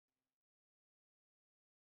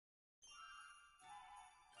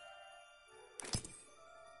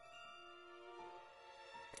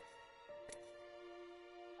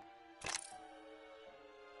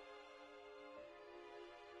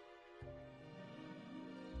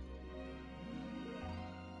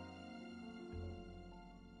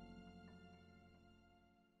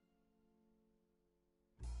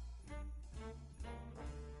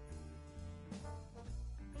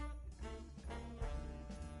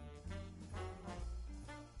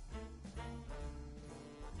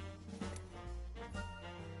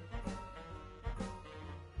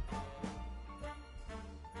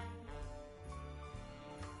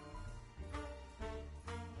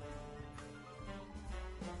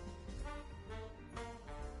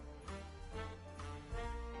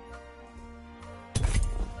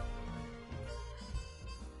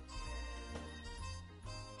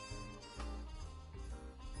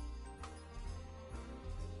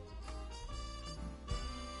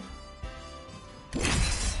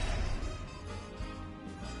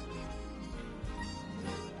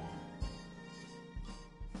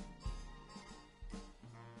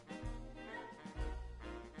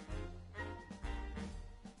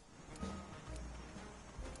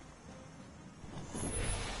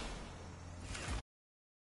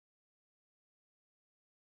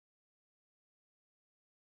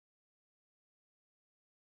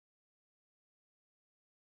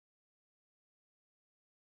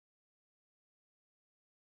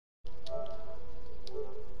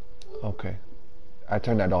Okay. I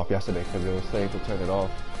turned that off yesterday because it was saying to turn it off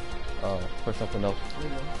for something else.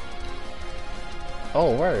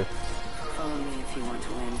 Oh, word. Follow me if you want to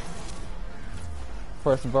win.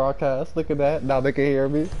 First broadcast. Look at that. Now they can hear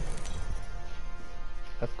me.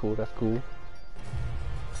 That's cool. That's cool.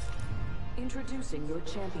 Introducing your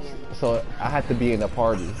champion. So I had to be in a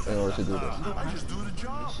party in order to do this. I just do the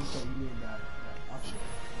job.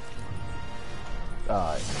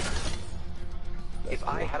 Alright. If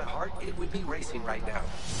I had a heart, it would be racing right now.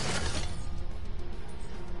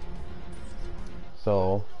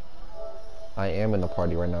 So I am in the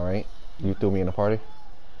party right now, right? You threw me in the party?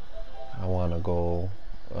 I wanna go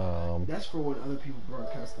That's for when other people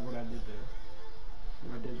broadcast what I did there.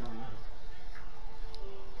 What I did down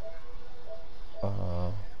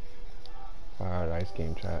there. Paradise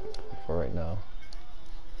game chat for right now.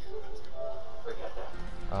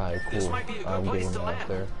 Alright, cool. I'm getting out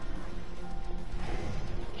there.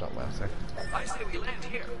 Jump master. I say we land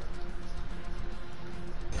here.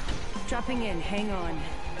 Dropping in, hang on.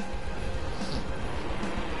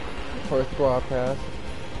 First broadcast.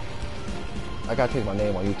 I gotta change my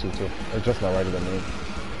name on YouTube too. Or just my regular name.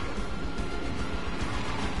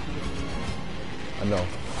 I know.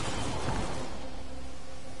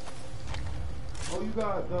 Oh, you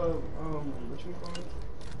got the what you call it?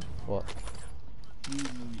 What?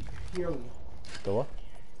 The yearly. The what?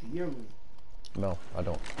 The yearly. No, I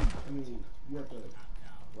don't. I mean, you have to.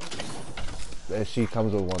 She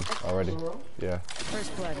comes with one already. Yeah.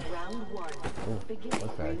 First blood. Round one. Begin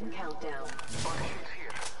okay. ring countdown.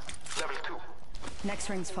 Here. Level 2. Next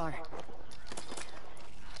ring's far.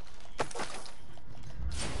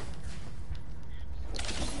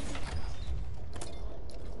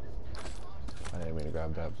 I didn't mean to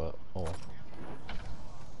grab that, but oh well.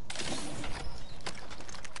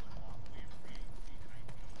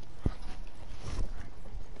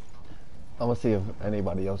 I'm gonna see if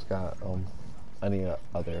anybody else got any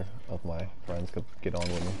other of my friends could get on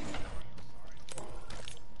with me.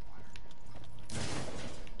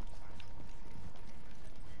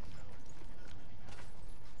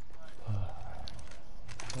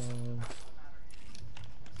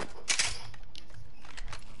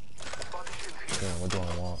 Damn, what do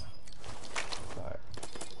I want? Alright.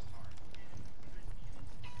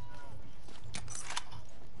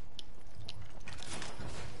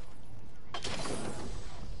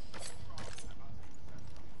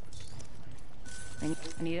 I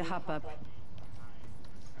need to hop up.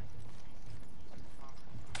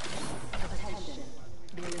 Attention.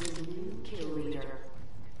 There is a new kill leader.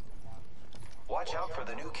 Watch out for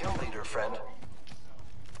the new kill leader, friend.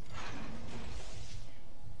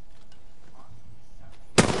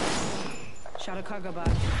 Shot a cargo bot.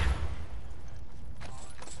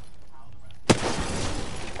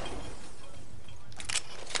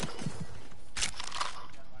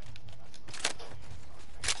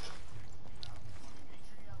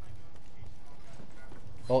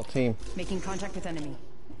 Oh, team. Making contact with enemy.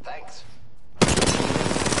 Thanks.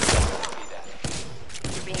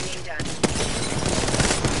 You're being aimed at.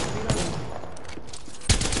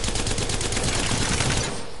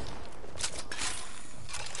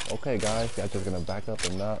 Okay, guys, y'all just gonna back up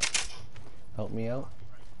and not help me out.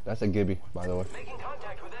 That's a Gibby, by the way. Making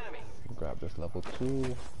contact with enemy. Grab this level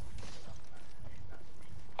 2.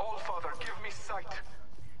 All Father, give me sight.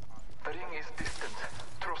 The ring is distant.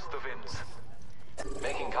 Trust the winds.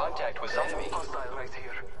 Making contact with enemy. Hostile right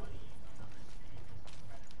here.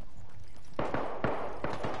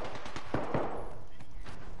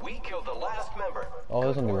 We killed the last member. Oh,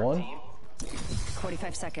 there's only one? Team.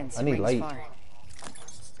 45 seconds. I need Rings light. far.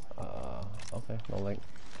 Okay, no link.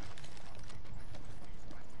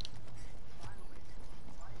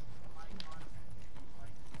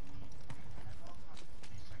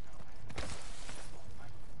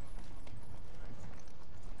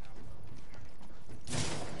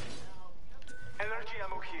 Energy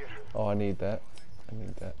ammo here. Oh, I need that. I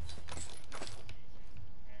need that.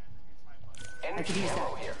 Energy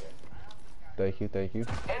ammo here. Thank you, thank you,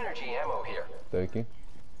 Energy ammo here. thank you.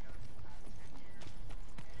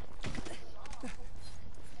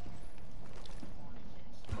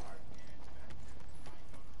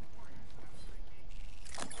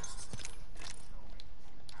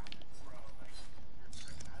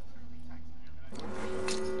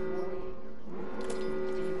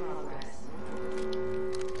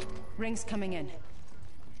 Rings coming in.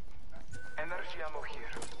 Energy ammo here.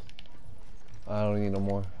 I don't need no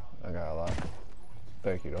more. I got a lot.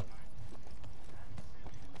 Thank you, though.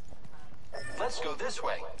 Let's go this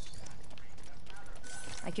way.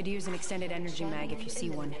 I could use an extended energy mag if you see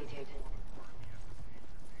one.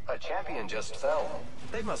 A champion just fell.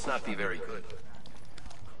 They must not be very good.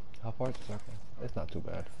 How far is the circle? It's not too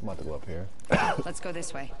bad. I'm about to go up here. Let's go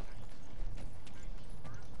this way.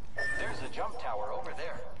 There's a jump tower over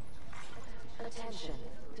there. Attention,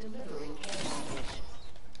 delivering care package.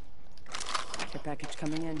 Care package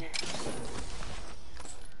coming in.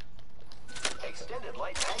 Extended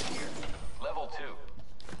light tank here. Level 2.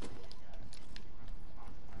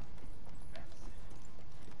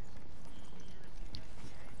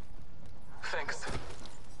 Thanks.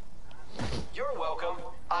 You're welcome.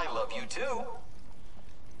 I love you too.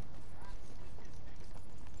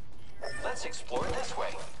 Let's explore this way.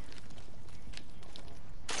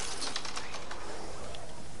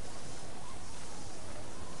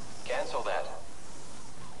 Cancel that.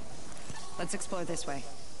 Let's explore this way.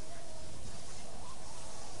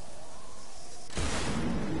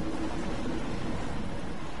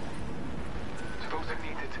 Those that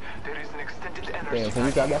need it, there is an extended energy. Damn, can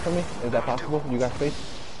you grab that for me? Is that possible? You got space?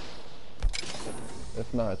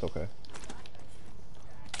 If not, it's okay.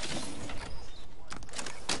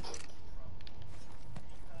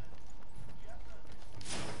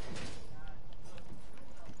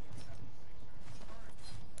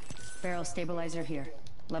 Barrel stabilizer here.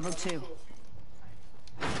 Level 2.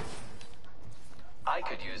 I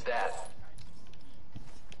could use that.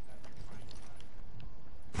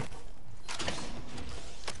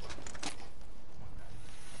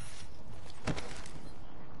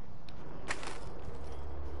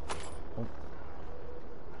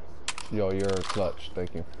 Yo, you're clutch.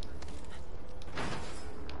 Thank you.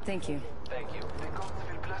 Thank you. Thank you. The gods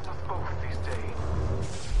will bless us both this day.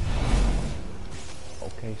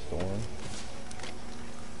 Okay, Storm.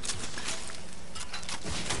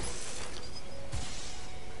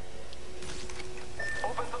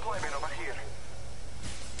 Open supply bin over here.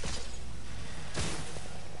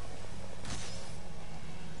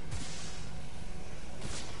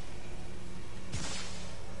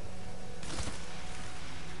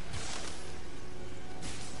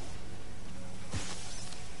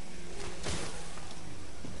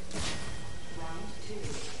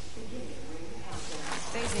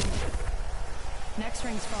 Phasing. Next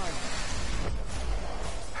ring's far.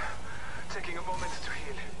 Taking a moment to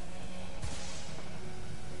heal.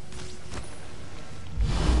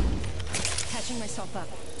 Catching myself up.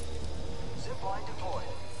 Zipline deployed.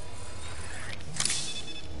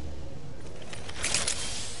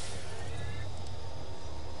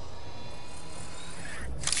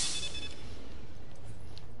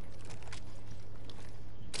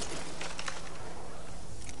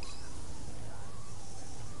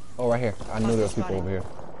 Oh, right here. I knew there was people over here.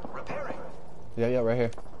 Repairing. Yeah, right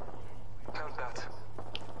here. How's that?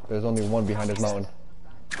 There's only one behind this mountain.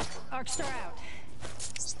 Arcstar out.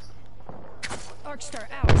 Arcstar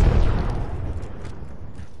out.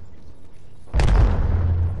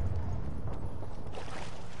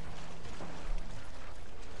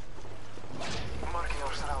 Marking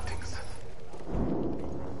our surroundings.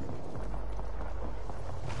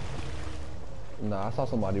 Nah, I saw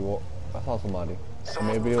somebody walk. I saw somebody.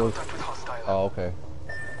 Someone Maybe it was. contact with hostile. Oh, okay.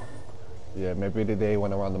 Yeah, maybe they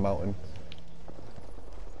went around the mountain.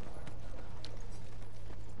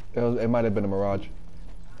 It might have been a mirage.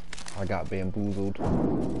 I got bamboozled.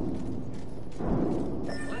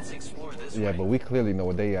 Let's explore this Yeah, way. but we clearly know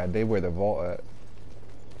where they at. They where the vault at.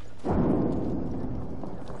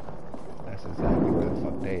 That's exactly where the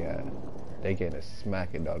fuck they at. They getting it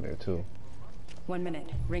smacking down there too. 1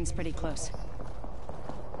 minute. Ring's pretty close.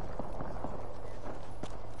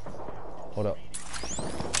 Hold up.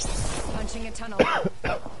 Punching a tunnel.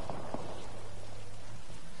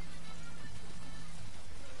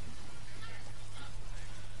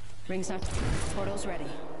 Ring's not. Portal's ready.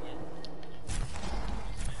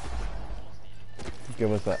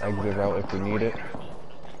 Give us an exit route if we need it.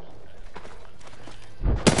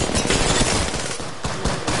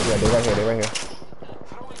 Yeah, they're right here. They're right here.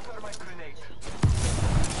 Throwing thermite grenade.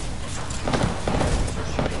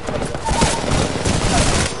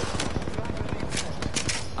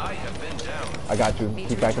 I have been down. I got you.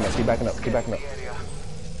 Keep backing up. Keep backing up. Keep backing up. The area.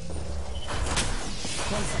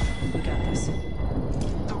 1 second. We got this.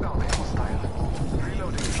 Took out a hostile.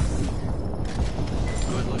 Reloading.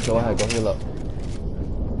 Good looking. Go ahead. Go heal up.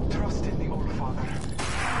 Trust in the Old Father.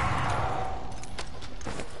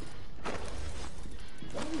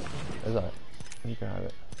 It's alright. You can have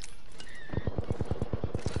it.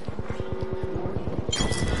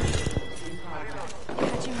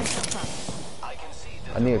 Catching myself up. I can see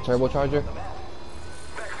the I need a turbocharger.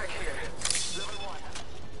 Backpack here. Level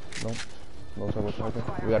 1. No. No turbocharger.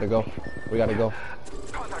 We gotta go. We gotta go.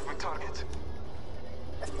 Contact with target.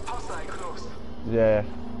 Hostile close. Yeah.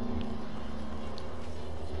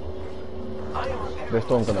 I am repairing This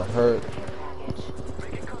storm's gonna hurt.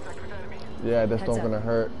 Making contact with enemy. Yeah, this Heads storm's up. gonna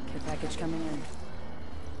hurt. Care package coming in.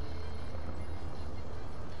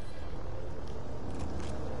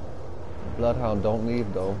 Bloodhound, don't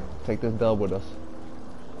leave though. Take this dub with us.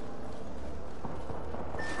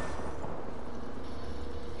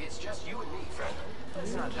 It's just you and me, friend.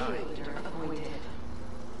 Let's not die. Leader appointed.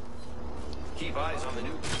 Keep eyes on the new.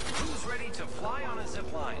 Who's ready to fly on a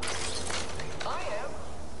zip line? I am.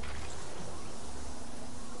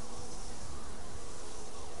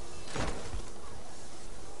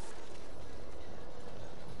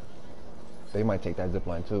 They might take that zip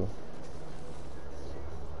line too.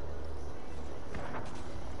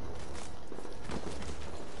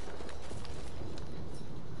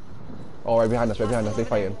 Oh, right behind us, right behind us. They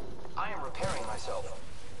fighting. I am repairing myself.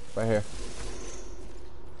 Right here.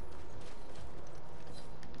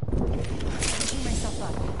 Picking myself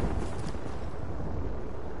up.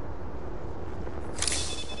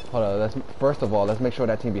 Hold on, first of all, let's make sure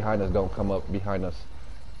that team behind us don't come up behind us.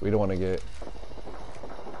 We don't want to get...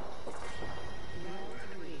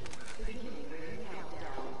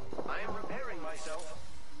 I am repairing myself.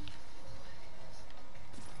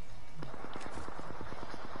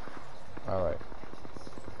 Alright.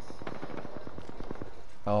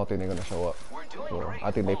 I don't think they're gonna show up. We're doing So, great.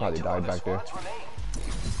 I think they Only probably 2 died other back there. squads remain.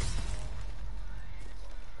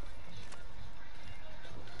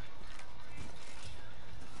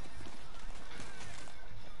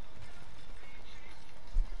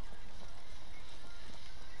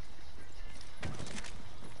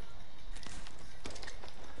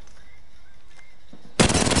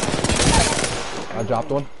 I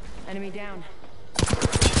dropped one. Enemy down.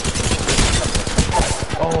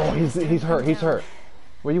 Oh, he's hurt, he's hurt.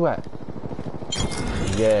 Where you at?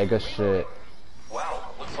 Yeah, good shit.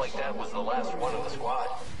 Wow, looks like that was the last one of the squad.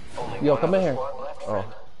 Only Yo, one come in other here. squad left, Oh,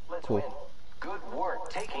 friend. Let's cool. win. Good work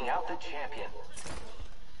taking out the champion.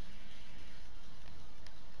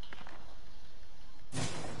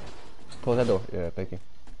 Close that door. Yeah, thank you.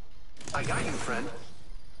 I got you, friend.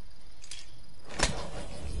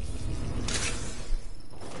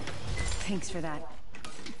 Thanks for that.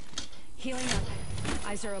 Healing up.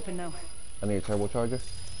 Eyes are open though. I need a turbocharger.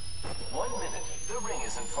 1 minute. The ring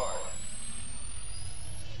isn't far.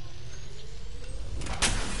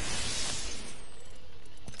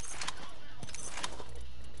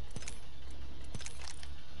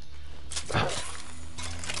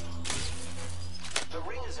 The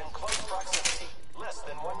ring is in close proximity. Less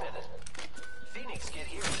than 1 minute. Phoenix, get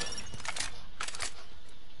here.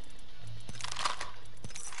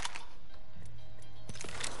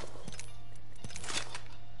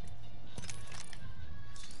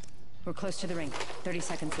 We're close to the ring. 30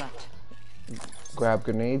 seconds left. Grab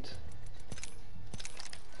grenades.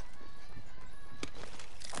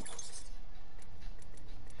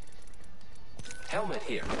 Helmet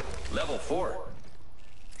here. Level 4.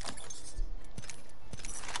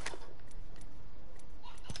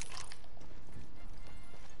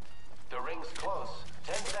 The ring's close.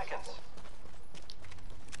 10 seconds.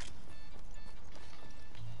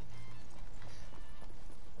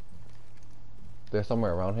 They're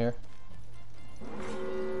somewhere around here. In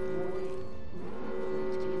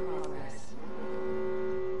progress.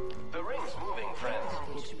 The ring's moving, friends.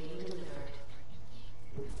 Package being delivered.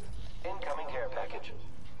 Incoming care package.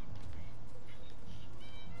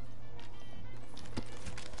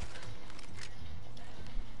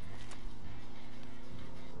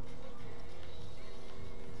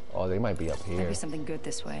 Oh, they might be up Might here. be something good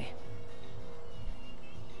this way.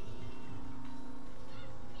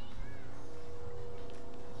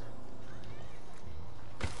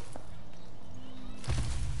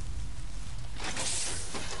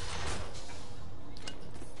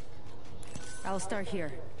 I'll start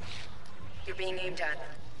here. You're being aimed at.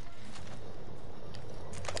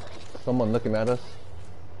 Someone looking at us.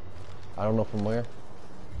 I don't know from where.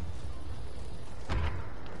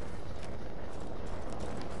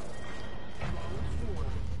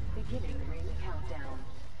 Beginning ring countdown.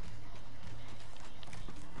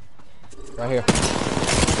 Right here.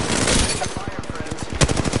 Fire, friends.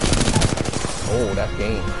 Oh, that's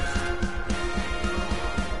game.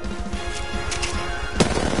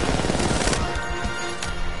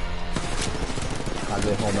 I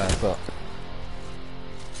get home ass up.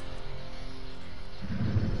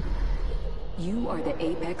 You are the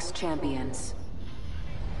Apex Champions.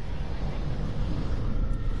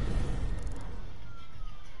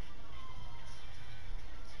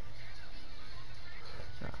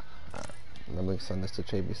 Let me send this to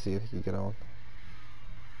Chavy, see if he can get on.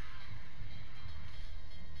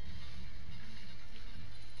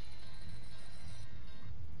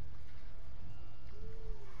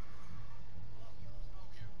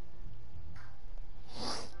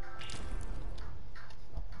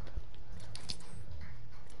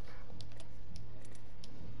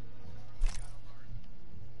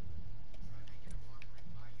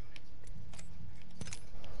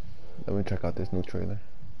 Let me check out this new trailer.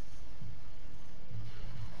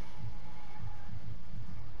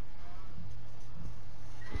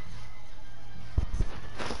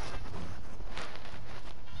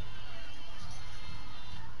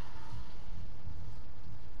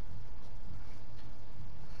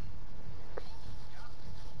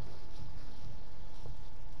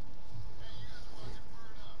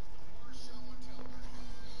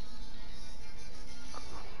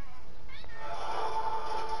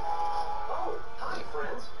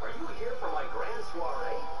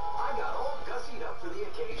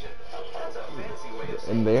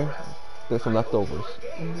 In there, there's some leftovers.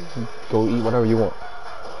 Go eat whatever you want.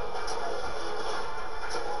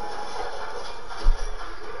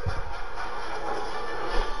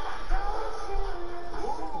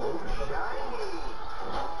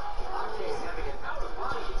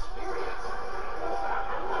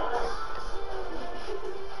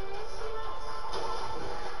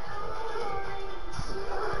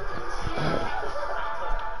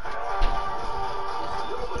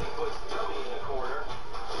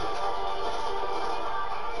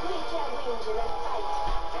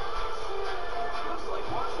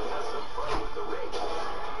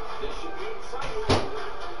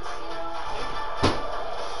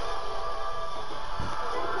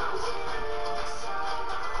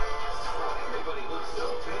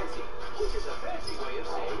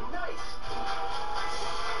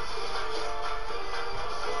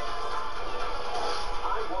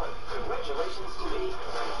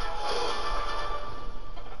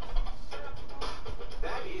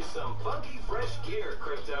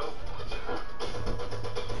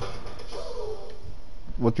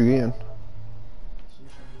 What you getting?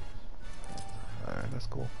 Alright, that's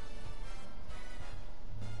cool.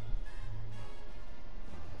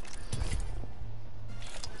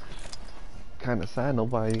 Kinda sad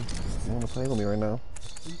nobody wanna play with me right now.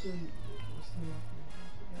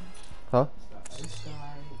 Huh?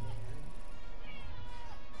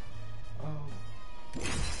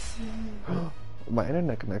 My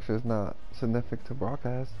internet connection is not significant to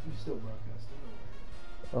broadcast. You still broadcasting,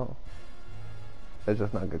 Oh. It's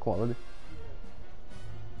just not good quality.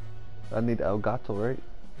 I need Elgato, right?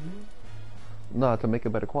 No, to make it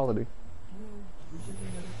better quality.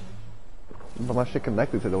 But my shit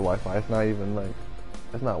connected to the Wi-Fi. It's not even like,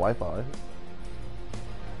 it's not Wi-Fi.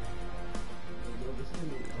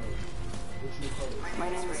 My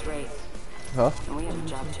name is Ray, Huh? and we have a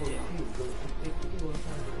job to do.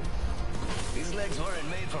 These legs weren't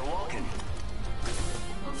made for walking.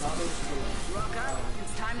 Rock up.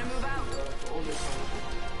 It's time to move out.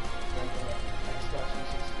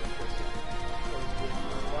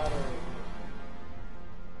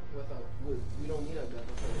 We don't need a gun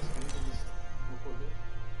for this. We can just record it.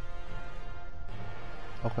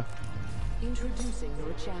 Okay. Introducing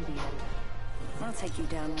your champion. I'll take you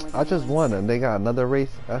down more than I just once. won and they got another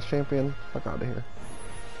race as champion. Fuck out of here.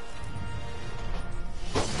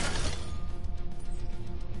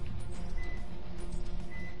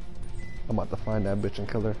 I'm about to find that bitch and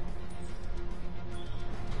kill her.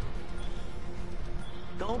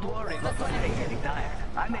 Don't worry about my getting tired.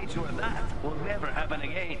 I made sure that will never happen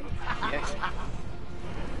again. Yes.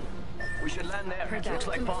 We should land there. Heard It that. looks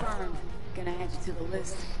like fun. Confirmed. Gonna add you to the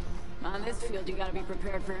list. On this field, you gotta be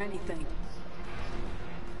prepared for anything.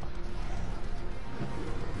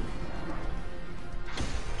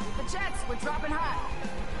 The jets, we're dropping hot.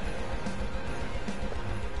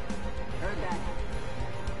 Heard that.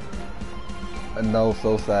 No,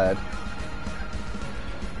 so sad.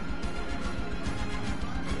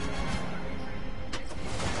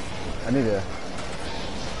 I need to.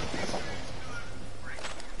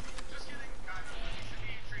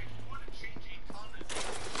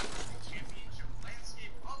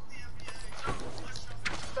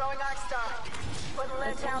 Throwing Arc Star. Putting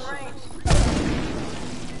lead down range.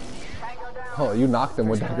 Tango down. Oh, you knocked him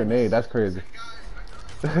with that grenade. That's crazy.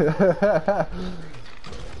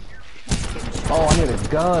 Oh, I need a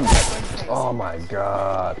gun. Oh my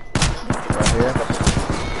god. Right here.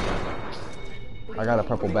 I got a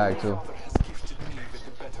purple bag too.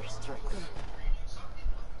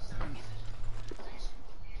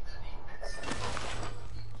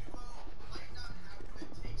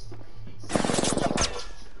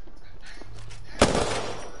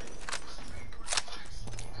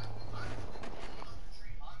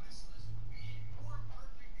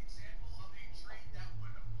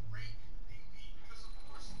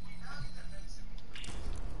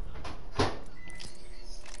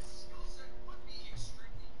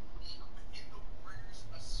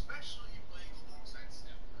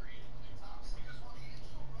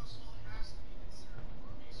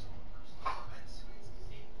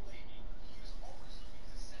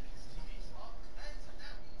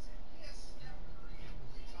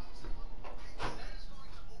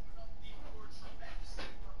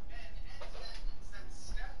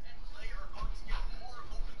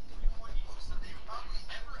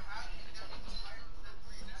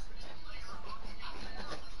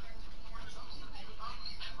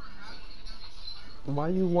 Why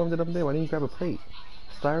you warmed it up there? Why didn't you grab a plate?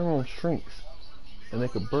 Styrofoam shrinks and they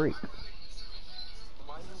could break.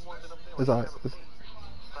 It's alright.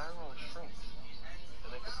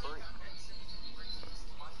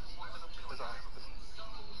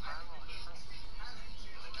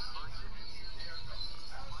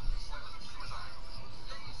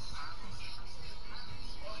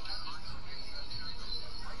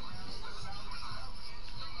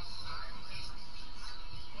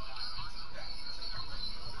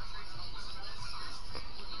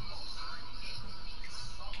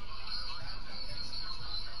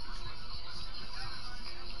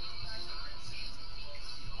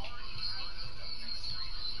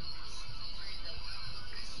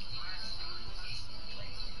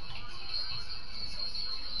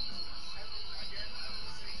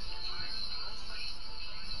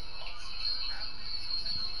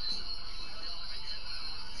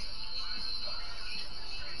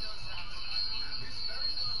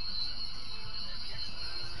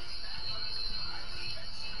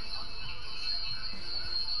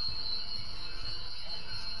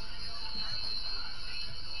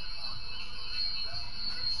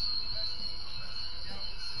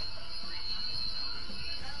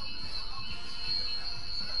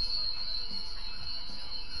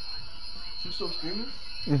 You still streaming?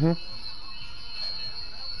 Mm-hmm.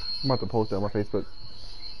 I'm about to post it on my Facebook.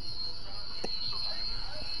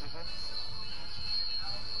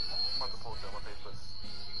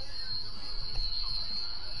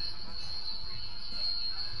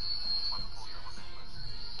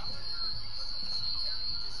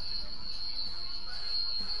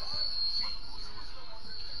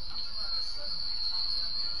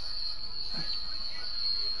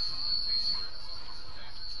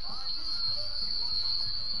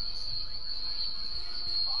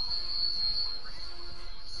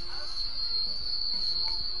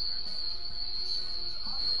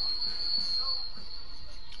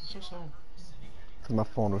 What's your song? Cause my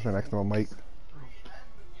phone was right next to my mic.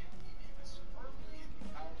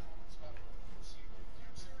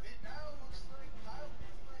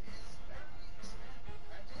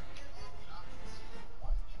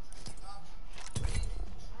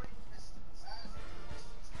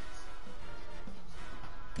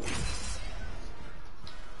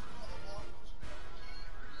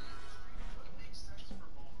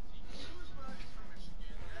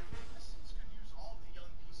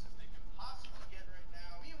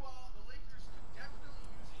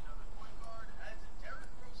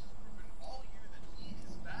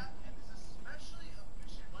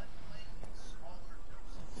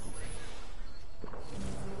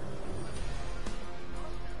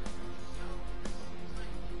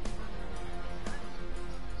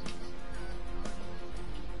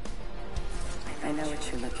 I know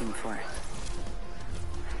what you're looking for.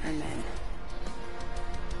 I'm in.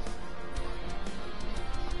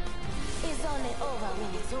 It's only over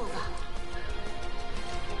when it's over.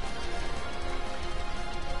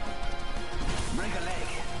 Break a leg.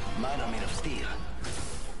 Mine are made of steel.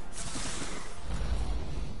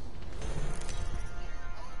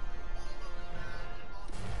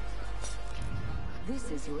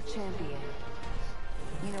 This is your champion.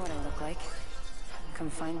 You know what I look like. Come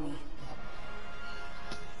find me.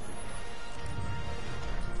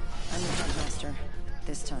 I'm the Huntmaster.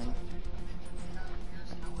 This time.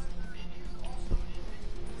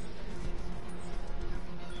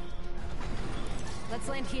 Let's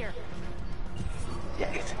land here.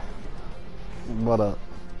 Yes. What up?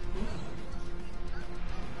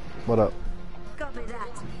 What up? Copy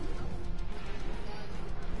that.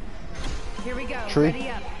 Here we go. Tree? Ready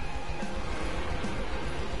up.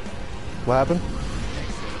 What happened?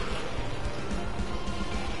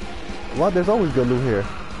 What? There's always good loot here.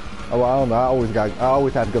 Oh, well, I don't know. I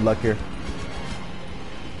always have good luck here.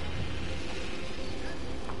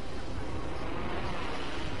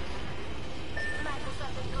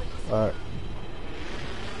 All right.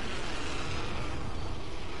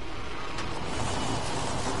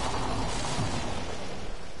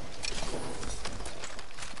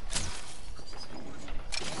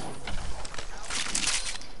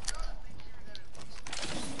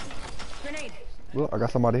 Grenade. Well, I got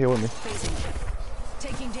somebody here with me. Phasing.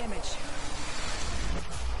 Taking damage.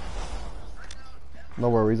 No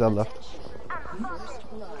worries, I left.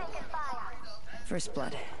 First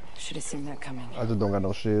blood. Should have seen that coming. I just don't got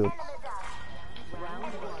no shield.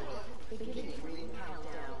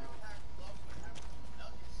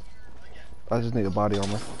 I just need a body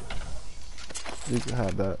armor. You can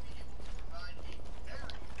have that.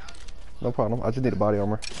 No problem. I just need a body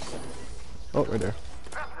armor. Oh, right there.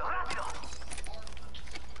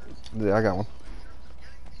 Yeah, I got one.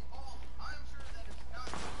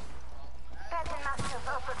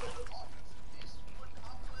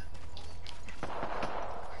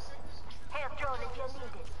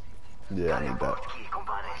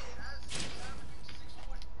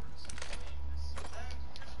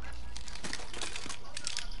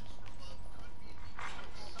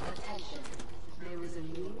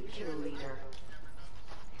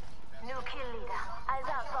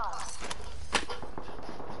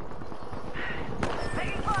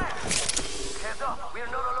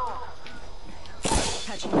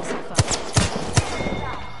 Patching myself up.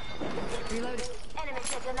 Reloading. Enemy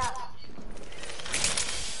taken up.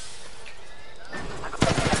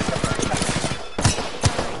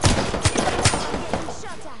 Getting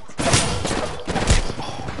shot at.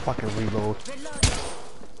 Fucking reload.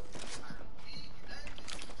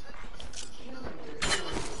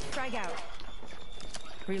 Frag out.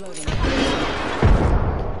 Reloading.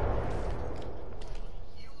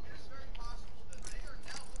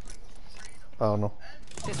 Oh no.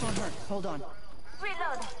 This won't hurt. Hold on.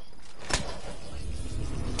 Reload.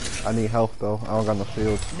 I need health though. I don't got no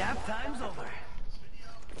shields. Nap time's over.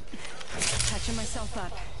 Patching myself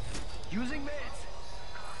up. Using meds.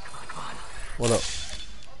 Come on. What up?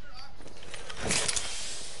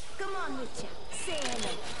 Come on, Witcher. Say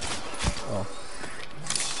hello. Oh.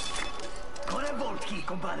 Con el volky,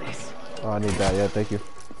 compadres. Oh, I need that. Yeah, thank you.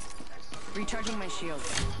 Recharging my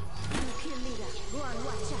shields. New kill leader. Go on,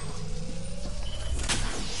 watch out.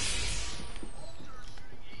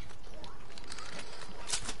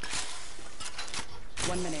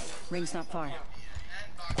 One minute. Ring's not far.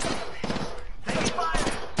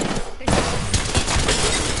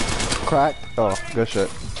 Crack. Oh, good shit.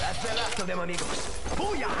 That's the last of them, amigos.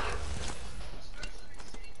 Booyah!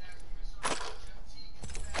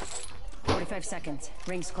 45 seconds.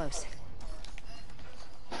 Ring's close.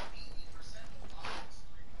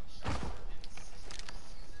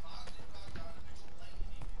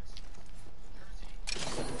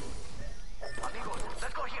 Amigos,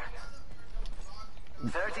 let's go here.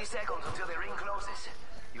 30 seconds until the ring closes.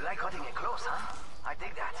 You like cutting it close, huh? I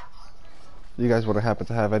dig that. You guys would have happened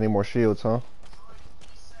to have any more shields, huh?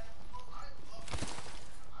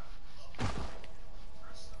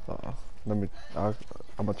 Let me. I'm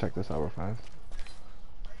gonna check this out real fast.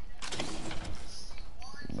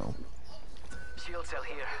 No. Shield cell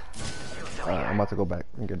here. Shield cell Alright, here. I'm about to go back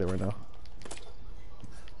and get it right now.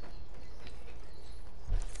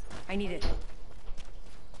 I need it.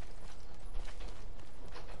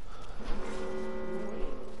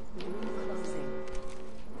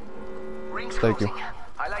 Ring's Thank you. closing.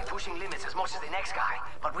 I like pushing limits as much as the next guy,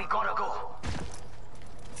 but we gotta go.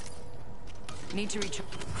 Need to reach.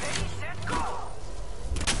 Ready, set, go!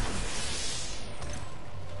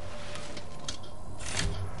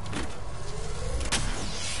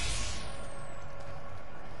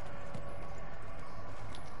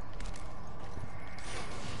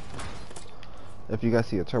 If you guys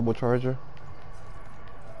see a turbocharger,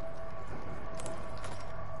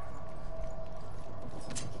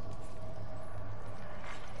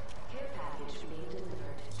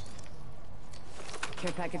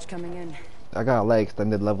 Care package coming in. I got a light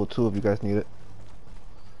extended level 2 if you guys need it.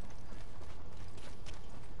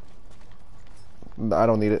 No, I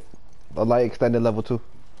don't need it. A light extended level 2.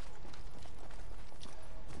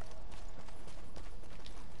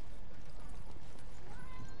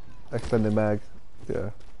 Extended mag. Yeah.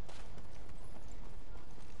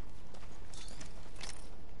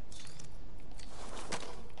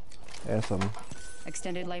 And some.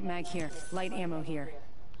 Extended light mag here. Light ammo here.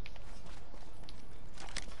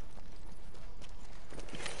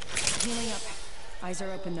 Healing up. Eyes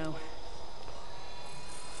are open though.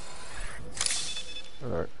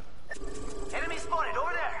 Alright. Enemy spotted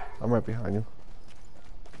over there! I'm right behind you.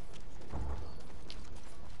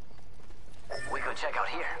 We could check out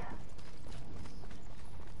here.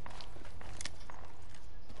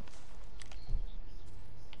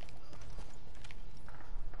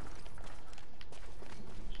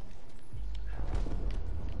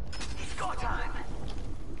 It's go time!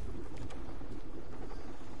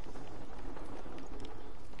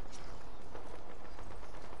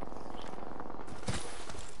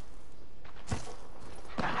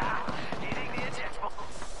 Eating the eject.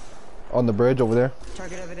 On the bridge over there.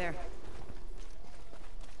 Target over there.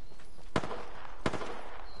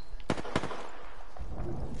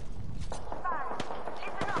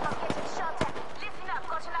 Listen up, I'm getting shot at. Listen up,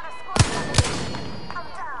 got another squad coming in. I'm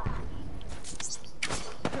down.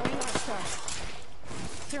 Throwing North Star.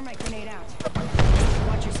 Thermite grenade out.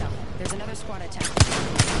 Watch yourself. There's another squad attack.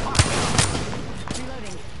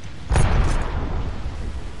 Reloading.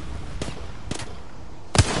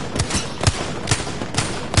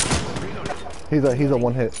 He's a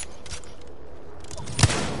one hit.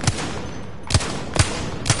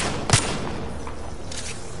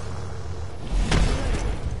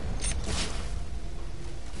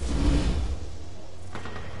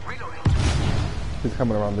 Reloading. He's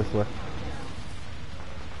coming around this way.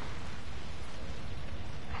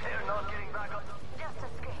 They're not getting back up. Just a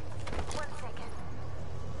script. 1 second.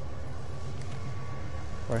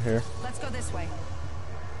 Right here. Let's go this way.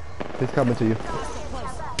 He's coming to you. Hostile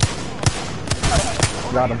close.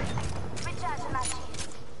 Got him. Recharging my shields.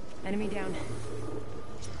 Enemy down.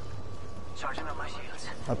 Charging up my shields.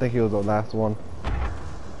 I think he was the last one.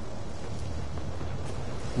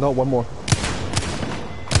 No, one more.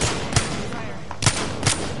 Fire.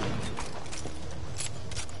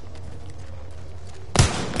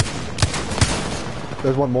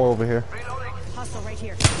 There's one more over here. Reloading. Hostile right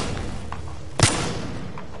here.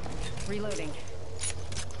 Reloading.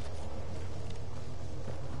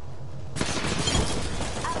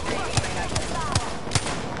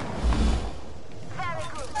 Very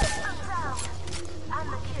good. I'm down. I'm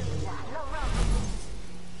the kill leader. No wrong.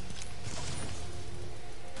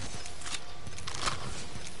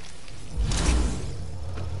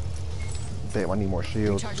 Damn, I need more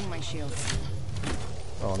shields. Recharging my shields.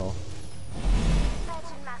 Oh no.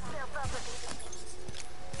 Patching myself up a bit.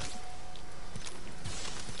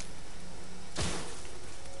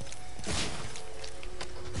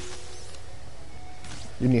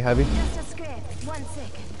 You need heavy? Just a scrape. 1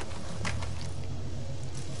 second.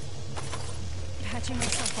 Patching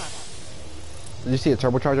myself Did you see a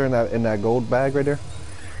turbocharger in that gold bag right there? up.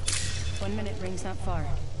 1 minute, ring's not far.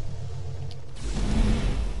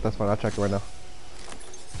 That's fine, I'll check it right now.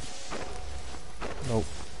 Nope.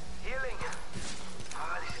 Healing.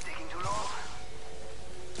 Ah, this is taking too long.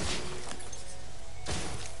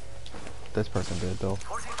 This person did though.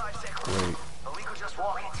 45 seconds. Great. But we could just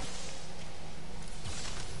walk it.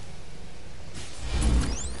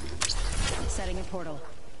 Setting a portal.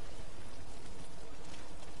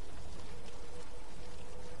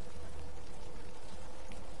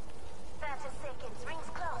 Seconds. Rings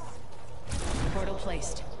close. Portal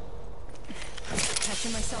placed.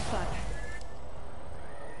 Patching myself up.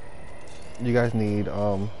 You guys need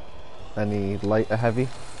any light heavy?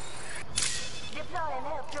 Deploying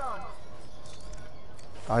help drone.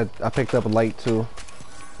 I picked up a light too.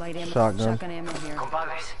 Light ammo. Shotgun. Shotgun ammo here.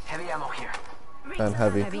 Compadres, heavy ammo here. And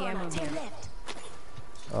heavy. Heavy ammo Take here. left.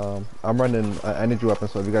 I'm running an energy weapon,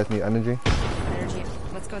 so if you guys need energy, Energy.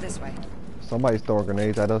 Let's go this way. somebody's throwing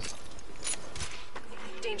grenades at us.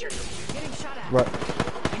 Danger. Getting shot at. Right.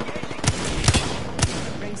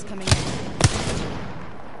 Rings coming in.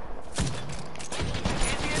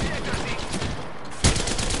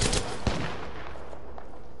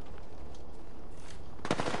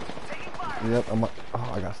 Yep,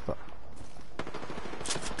 oh, I got stuck.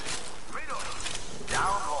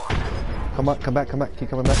 Come on, come back, keep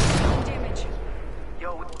coming back. Damage.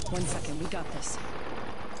 Yo, 1 second, we got this.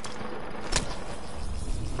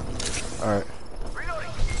 Alright.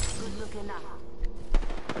 reloading. Good looking up.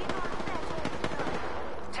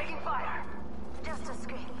 Taking fire. Just a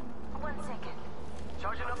scrape. 1 second.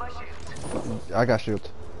 Charging up my shields. I got shields.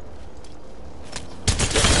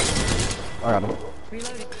 I got them.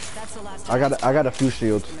 Reloading. That's the last. I got a few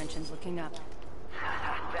shields. Dimensions looking up.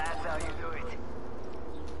 That's how you do it.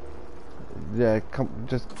 Yeah, come,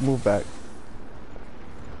 just move back.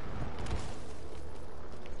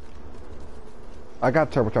 I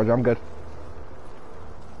got turbocharger, I'm good.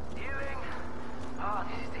 Healing. Ah,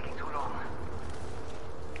 this is taking too long.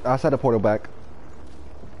 I set a portal back.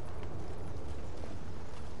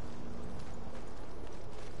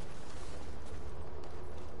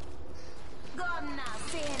 Gone now.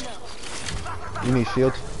 Say hello. You need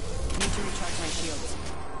shields? Need to recharge my shields.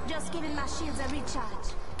 Just giving my shields a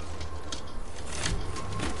recharge.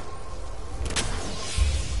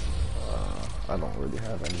 I don't really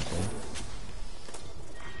have anything.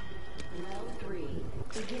 Round 3.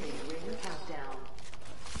 Beginning ring countdown.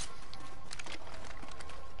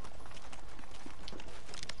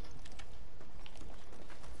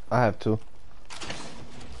 I have 2.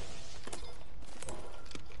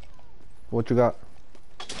 What you got?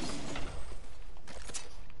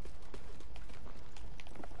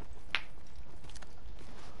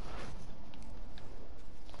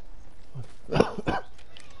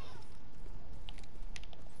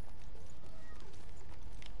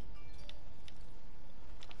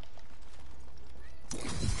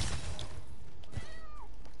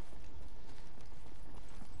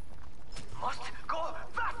 Must go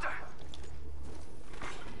faster.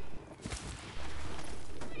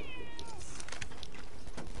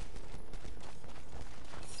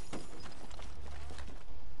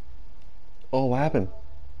 Oh, what happened?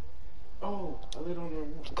 Oh, I lit on the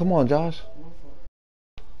remote. Come on, Josh. No fault.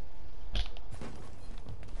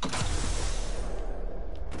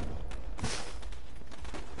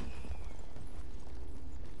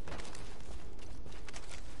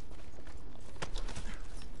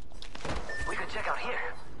 We could check out here.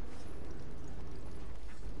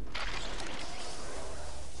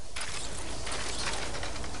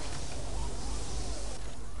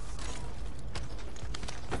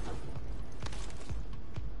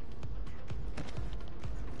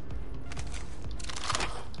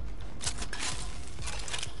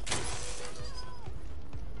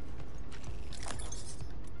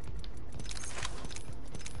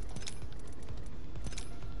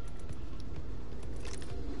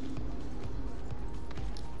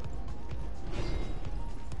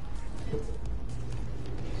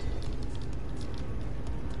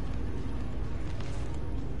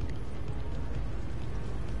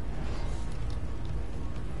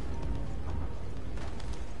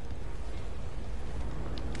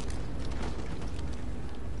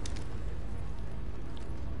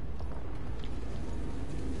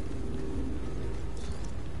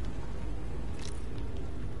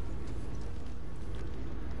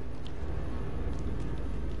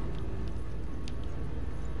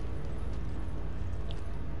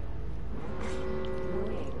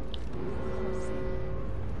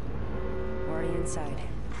 inside.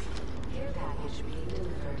 Care package being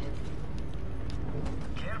delivered.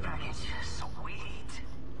 Care package. Sweet.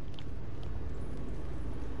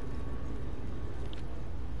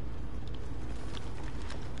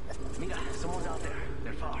 Mira, someone's out there.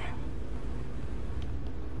 They're far.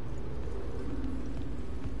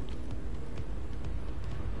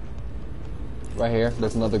 Right here.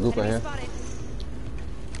 There's another group right Enemy here. spotted.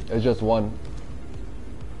 It's just one.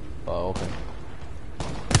 Oh, okay.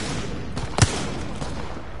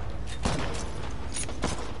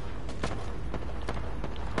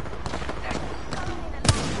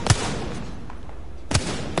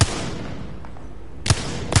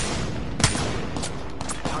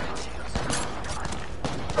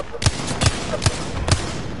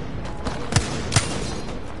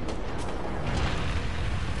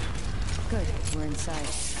 Good, we're inside.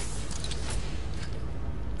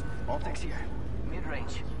 Optics here.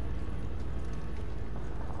 Mid-range.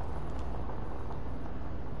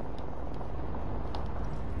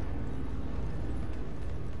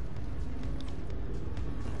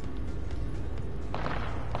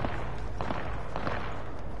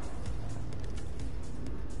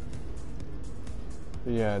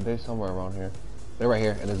 Yeah, they're somewhere around here. They're right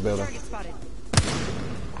here in this building. Target spotted.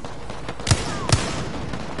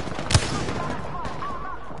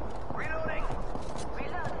 Reloading.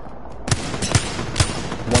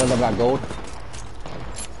 One of them got gold.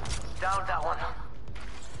 Down that one.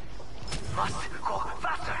 Must go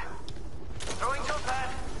faster. Throwing jump pad.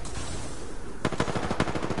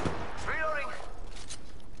 Reloading.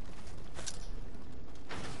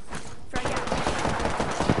 Frag out.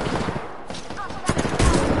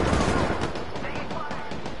 Taking fire.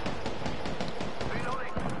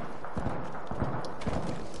 Reloading.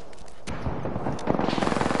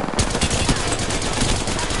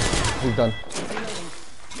 He's done.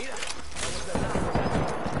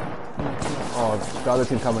 Oh, the other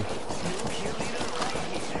team coming.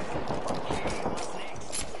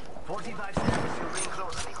 45 seconds to ring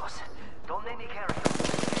close, amigos. Don't let me carry.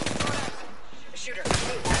 Shooter.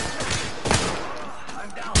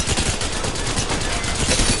 I'm down.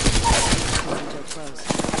 Window closed.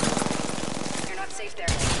 You're not safe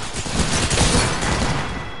there.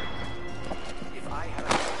 If I had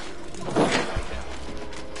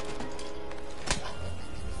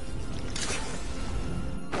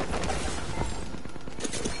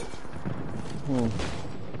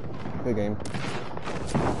Good game.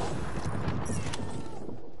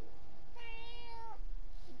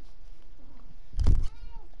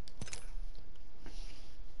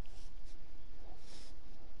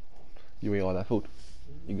 You ate all that food.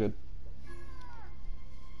 You good?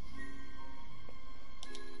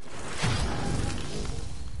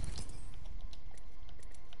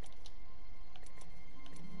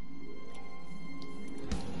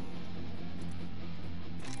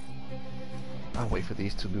 I'll wait for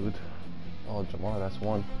these two, dude. Oh, Jamar, that's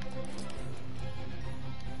one.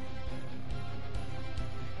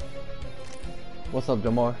 What's up,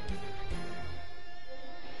 Jamar?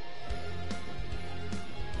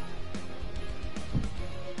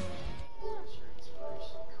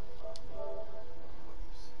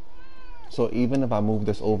 So even if I move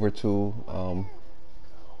this over to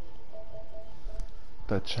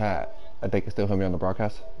the chat, they can still hear me on the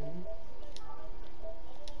broadcast?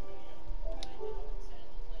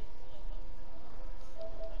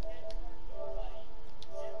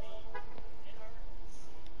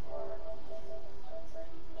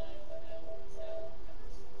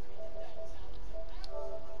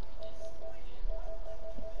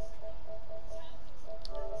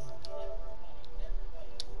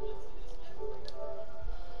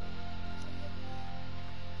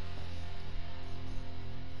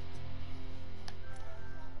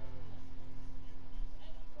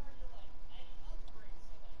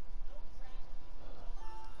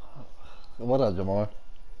 What up, Jamar?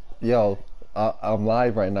 Yo, I'm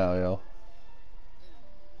live right now, yo.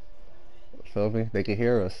 Feel me? They can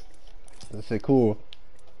hear us. This shit cool.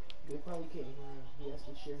 They probably can't hear him. He has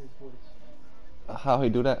to share his voice. How he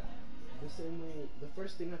do that? The same way, the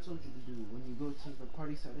first thing I told you to do when you go to the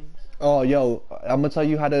party settings. Oh, yo, I'm gonna tell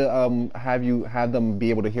you how to have them be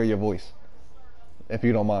able to hear your voice, if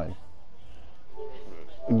you don't mind.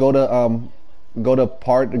 Go to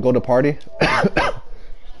party.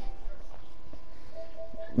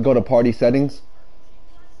 Go to party settings.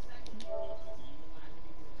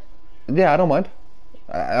 Yeah, I don't mind.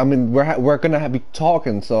 I mean, we're gonna be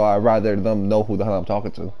talking, so I'd rather them know who the hell I'm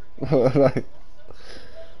talking to. Like,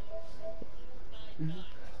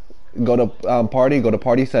 go to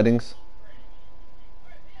party settings,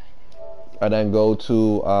 and then go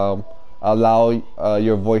to allow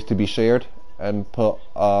your voice to be shared, and put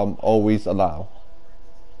always allow.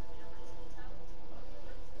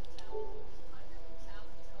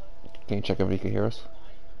 Can you check if he can hear us?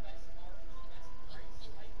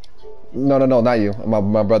 No, not you.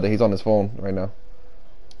 My brother. He's on his phone right now.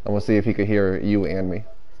 I'm gonna see if he could hear you and me.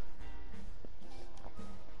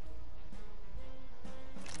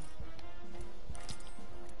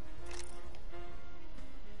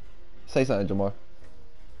 Say something, Jamar.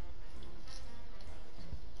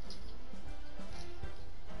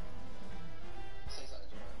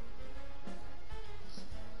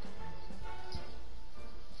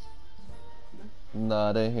 Nah,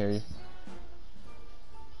 I didn't hear you.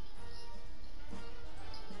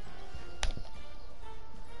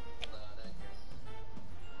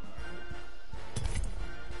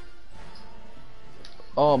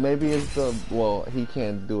 Oh, maybe it's the, well, he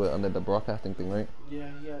can't do it under the broadcasting thing, right? Yeah,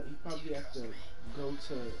 he probably has to go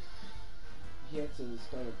to, he had to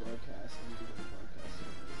start a broadcast and do the broadcast.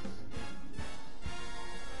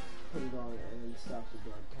 Put it on and then stop the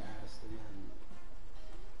broadcast and then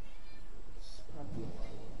it's probably a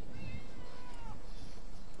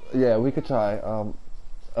lot. Yeah, we could try.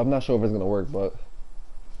 I'm not sure if it's gonna work, but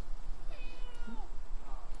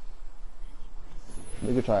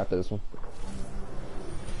we could try after this one.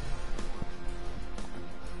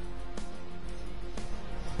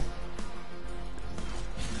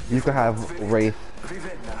 You could have Wraith.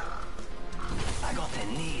 I got the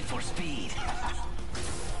need for speed.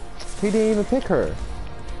 He didn't even pick her.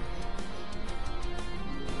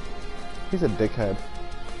 He's a dickhead.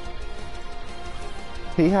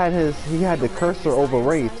 He had the cursor over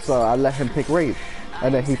Wraith, so I let him pick Wraith,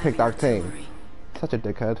 and then he picked Octane. Such a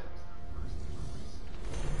dickhead.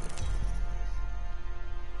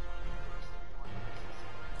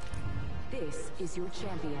 This is your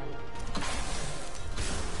champion.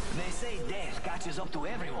 They say death catches up to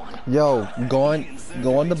everyone. Yo, go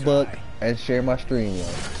on the book and share my stream, yo.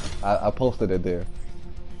 I posted it there.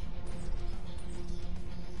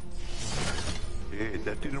 Hey,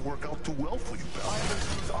 that didn't work out too well for you, pal. I will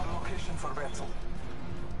choose our location for battle.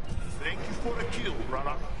 Thank you for the kill,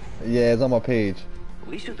 brother. Yeah, it's on my page.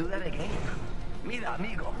 We should do that again. Mira,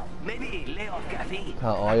 amigo. Maybe lay off caffeine.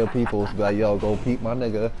 How all your peoples be like, yo, go peep my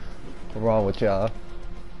nigga. What's wrong with y'all?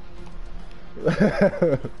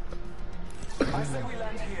 I say we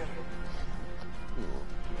land here.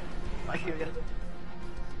 I hear you.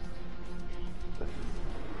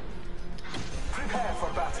 Prepare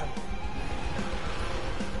for battle.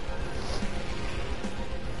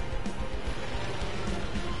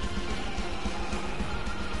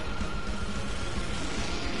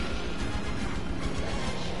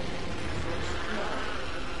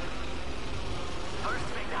 First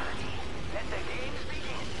fatality. Let the games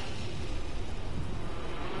begin.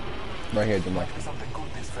 Right here, Jamal. Something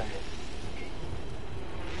good this way.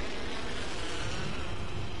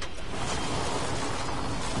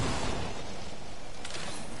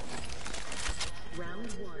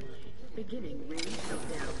 Round one. Beginning ring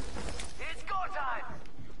countdown. It's go time.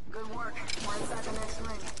 Good work. We're inside the next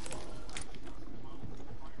ring.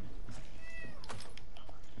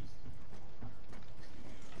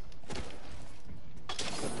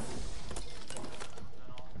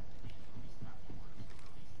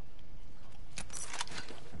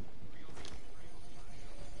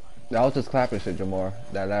 I was just clapping shit, Jamar,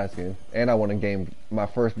 that last game. And I won a game. My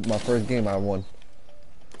first game I won.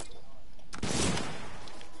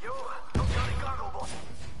 Yo, I'm Johnny Cargo, boy.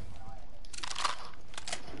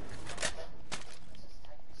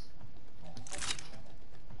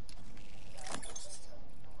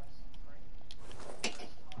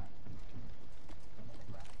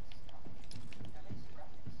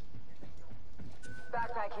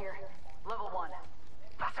 Backpack here. Level 1.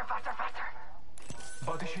 Faster, faster, faster.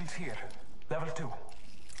 Body shields here. Level 2.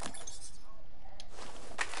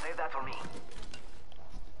 Save that for me.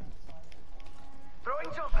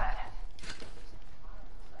 Throwing jump pad.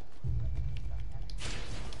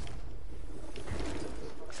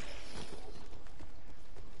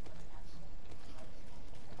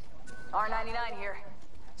 R99 here.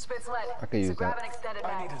 Spits lead. I could use so grab that. an extended I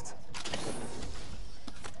mag. need it.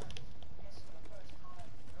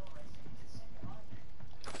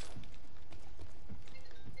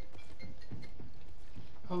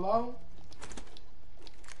 Hello?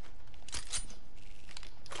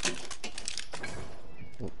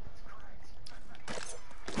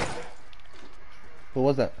 Who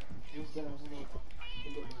was that? It was that.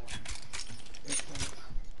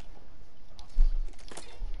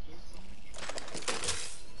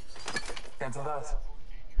 Cancel that.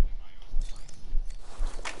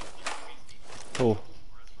 Who?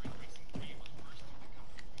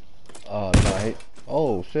 Oh, no,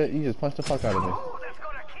 shit, you just punched the fuck out of me. Oh, that's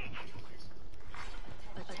got a kick.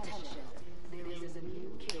 Attention. There is a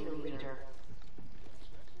new kill leader.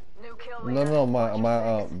 New kill No, leader. no,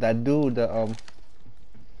 my that dude, the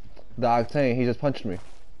Octane, he just punched me.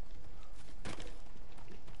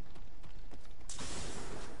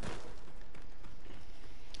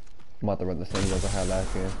 I'm about to run the same as I had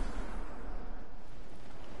last game.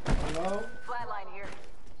 Hello? Flatline here.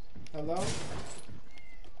 Hello?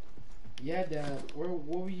 Yeah, Dad. What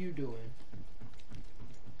were you doing?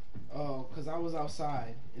 Oh, 'cause I was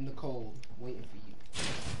outside in the cold waiting for you.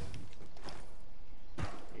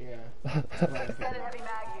 Yeah. Extended heavy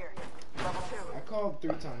mag here. Level 2. I called 3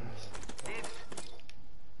 times. It's...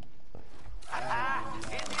 Ah, in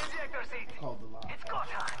the ejector seat. I called a lot. It's go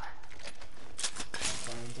time.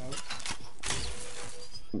 Find out.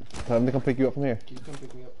 Tell him to come pick you up from here. Can you come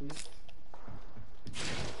pick me up, please?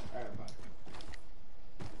 Alright, bye.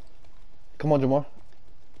 Come on, Jamar.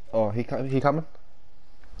 Oh, he coming?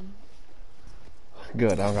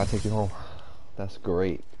 Good, I don't gotta take you home. That's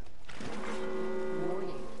great.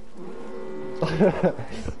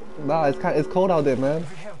 Nah, it's cold out there, man.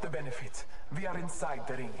 We have the benefit. We are inside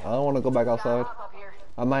the ring. I don't want to go back outside. Up here.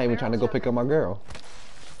 I'm not even trying to go pick up my girl.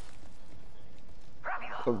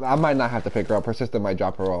 I might not have to pick her up. Her sister might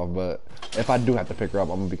drop her off, but if I do have to pick her up,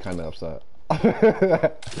 I'm gonna be kind of upset.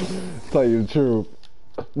 Tell you the truth.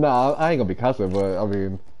 Nah, I ain't gonna be cussing, but I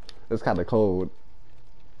mean, it's kind of cold.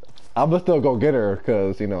 I'm gonna still go get her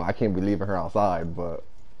because you know I can't be leaving her outside, but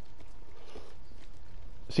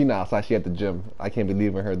she not outside. She at the gym. I can't be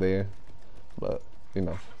leaving her there, but you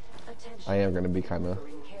know, I am gonna be kind of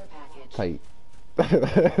tight. Care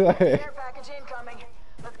package incoming.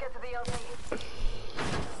 Let's get to the LT.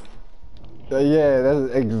 Yeah,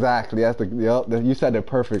 that's exactly. That's the yup. You said it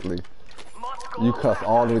perfectly. You cussed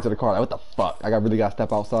all the way to the car. Like, what the fuck? I really gotta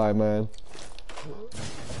step outside, man.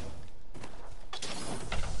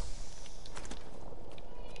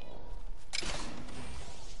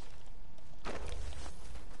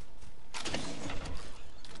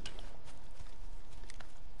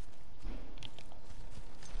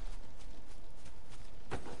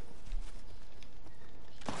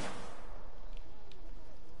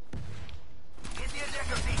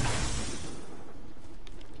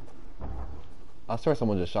 I swear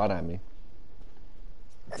someone just shot at me.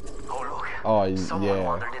 Oh, look. Oh, Someone yeah.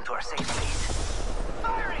 wandered into our safe space.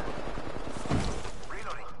 Firing!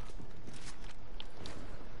 Reloading.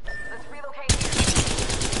 Let's relocate here.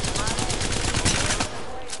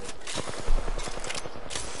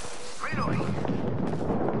 Reloading.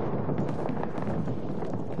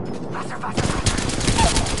 Faster, faster,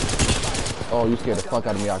 faster. Oh, you scared the fuck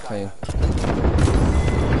out of me, Octane.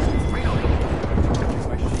 Reloading.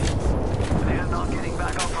 They're not getting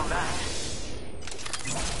back up from that.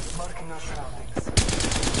 Marking our surroundings.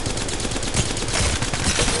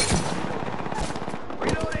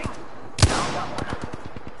 Reloading. Down that one.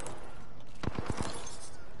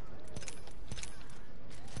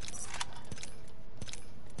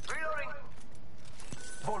 Reloading.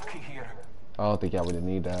 Volky here. I don't think y'all really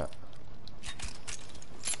need that.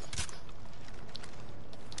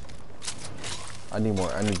 I need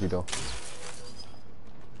more energy though.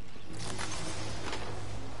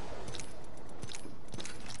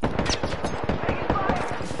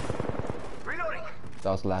 Reloading.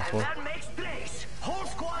 That was the last And one. that makes place. Whole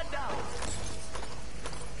squad down.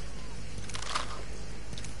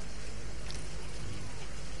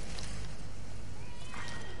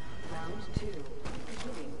 Round 2.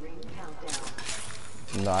 Beginning ring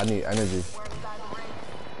countdown. No, I need energy. We're inside the ring.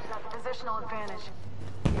 Got the positional advantage.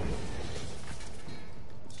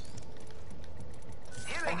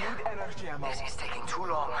 Healing. I need energy ammo. This is taking too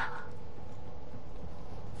long.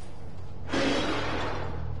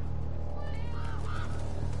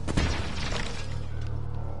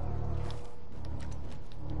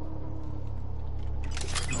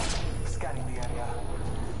 Scanning the area.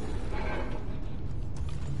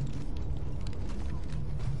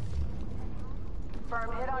 Firm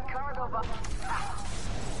hit on cargo, but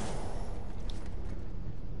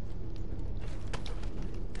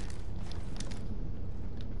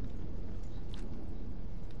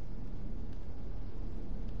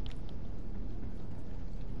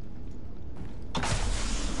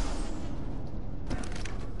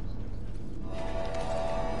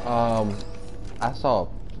I saw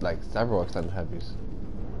like several extended heavies.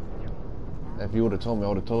 If you would have told me, I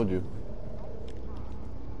would have told you.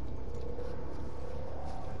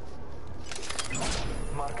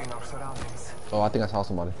 Marking our surroundings. Oh, I think I saw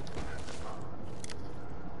somebody.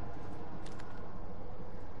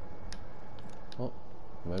 Oh,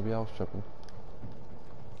 maybe I was tripping.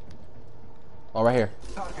 Oh, right here.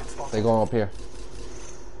 Target spotted. They going up here.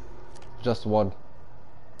 Just one.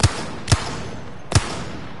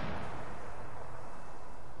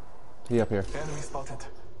 He up here. Enemy spotted.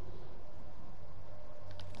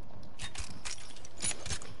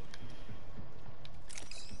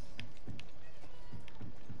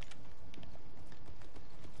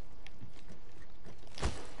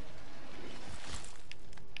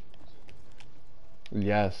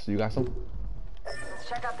 Yes, you got some? Let's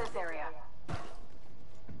check out this area.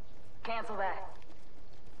 Cancel that.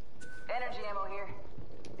 Energy ammo here.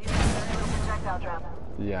 These guys are a little projectile drop.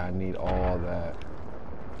 Yeah, I need all that.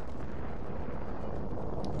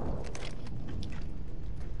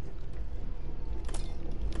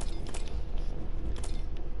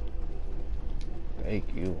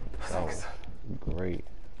 Thank you. That was great.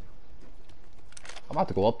 I'm about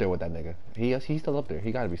to go up there with that nigga. He's still up there.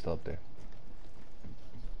 He gotta be still up there.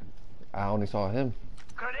 I only saw him.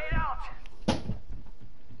 Grenade out!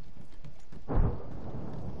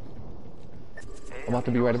 I'm about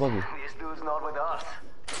to be right above you. This dude's not with us.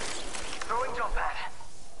 Throwing jump pad.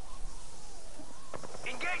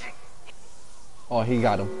 Engaging! Oh, he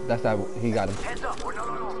got him. That's that. He got him. Heads up, we're not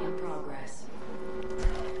alone. In progress.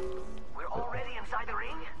 We're already inside the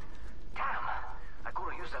ring? Damn, I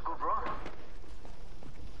could've used a good run.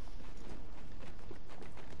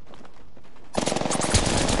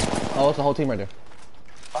 Oh, it's the whole team right there.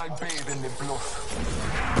 I bathe in the blood.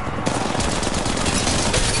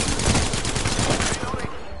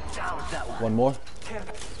 Down that one. One more.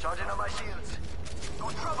 Charging on my shields. No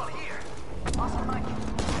trouble here. Awesome, Mike.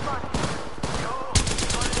 Fun. Yo,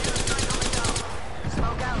 on the other side coming down.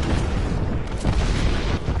 Smoke out.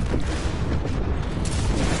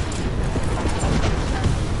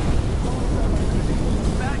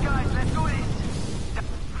 Bad guys, let's do this.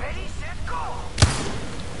 Ready, set, go.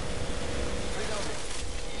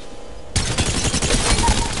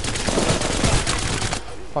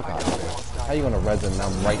 Fuck out of here. How you gonna res them?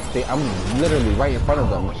 I'm right there. I'm literally right in front of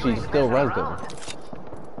them. She still res them.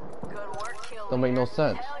 Good work, kill. Don't make no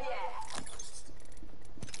sense. Hell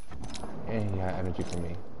yeah. And he had energy for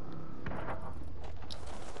me.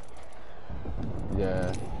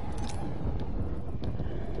 Yeah.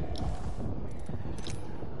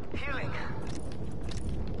 Healing.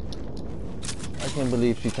 I can't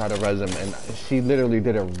believe she tried to res him and she literally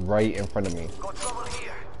did it right in front of me. Got trouble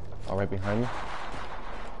here. Oh, right behind me?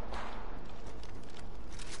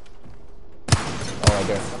 Oh, right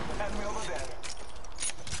there. Enemy over there.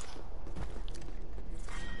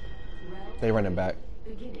 They running back.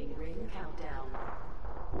 Beginning ring countdown.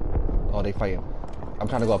 Oh, they fighting. I'm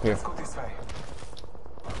trying to go up here. Let's go this way.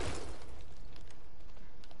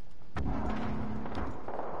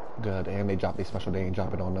 Good, and they dropped these special. They ain't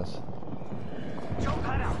dropping on us. Jump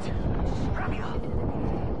pad out. Grab you.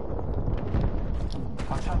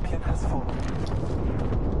 Our champion has fallen.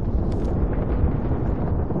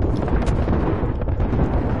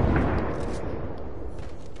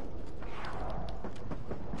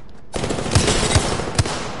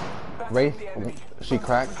 Wraith, she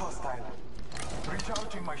cracked. Hostile.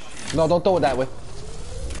 Recharging my shield. No, don't throw it that way.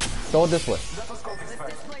 Throw it this way. Let us go this way.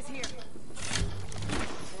 This place here.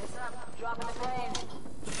 It's up. Dropping the plane.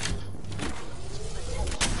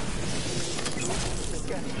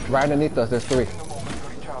 Right underneath us, there's three. In a moment to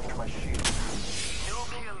recharge my shield. New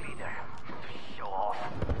kill leader. Show off.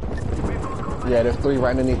 We've got company. Yeah, there's three right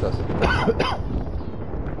underneath us.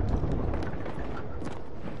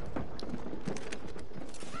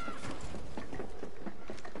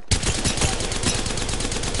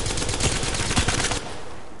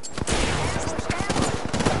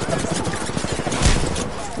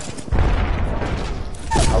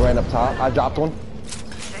 I ran up top. I dropped one.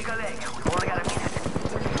 Take a leg. We've only got a minute.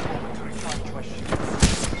 To recharge my shield.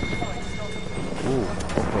 Ooh,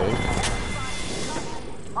 okay.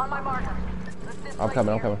 On my marker. This I'm place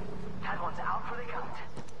coming, I'm here. coming. That one's out for the count.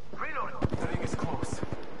 Reloading. The ring is close.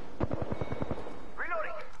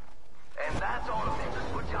 Reloading. And that's all of them.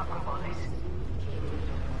 Good job, compadres.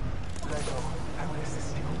 Let go. I will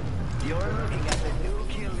assist you. You're looking at the new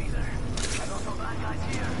kill leader. I got some bad guys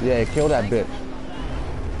here. Yeah, kill that bitch.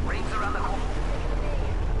 Rings around the corner.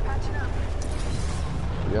 Patching up.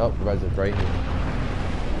 Yup, res is right here.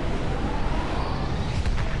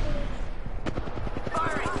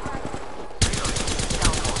 Firing. Reloading.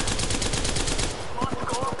 Down one. Must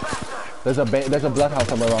go faster. There's a bloodhouse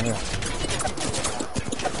somewhere around here.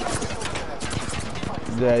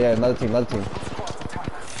 Yeah, another team. Taking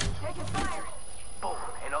fire. Boom.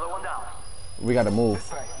 Another one down. We gotta move.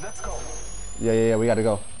 This way. Let's go. Yeah, we gotta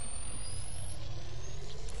go.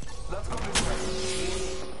 Let's go this way.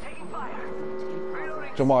 Taking fire.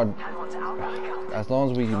 Reloading. Jamar, That one's out for the count. As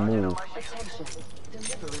long as we move. Attention.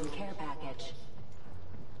 Delivering care package.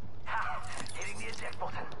 Ha! Hitting the eject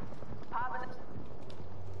button.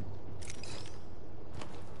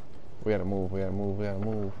 We gotta move, we gotta move, we gotta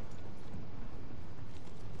move.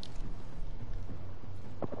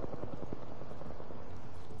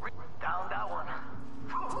 Down that one.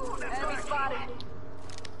 Woo, that's Enemy good. spotted.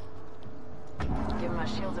 Give my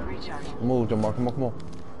shields a recharge. Move, Jamal, come on, come on.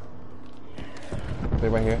 Stay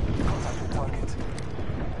right here. Contact with target.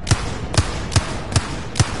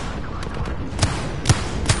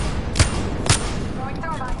 Throwing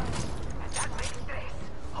thermite. That makes tres.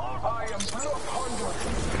 I am block hunter.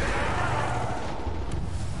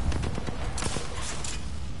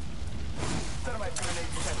 Thermite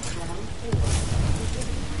grenade set.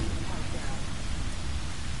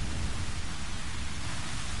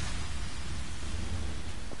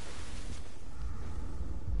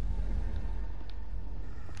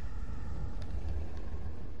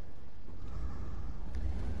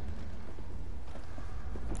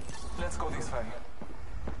 Let's go this way.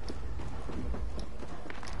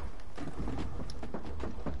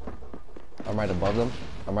 I'm right above them.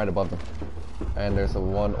 I'm right above them. And there's a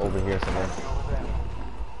one over here somewhere. Over there.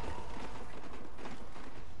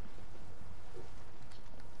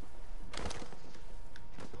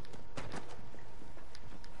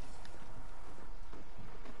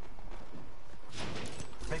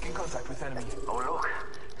 Making contact with enemy. Oh look,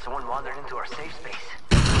 someone wandered into our safe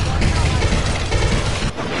space.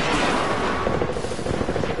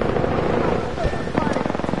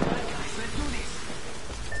 Let's do this.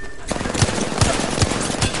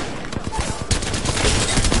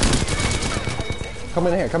 Come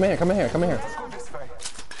in here, come in here, come in here, come in here. Let's go this way.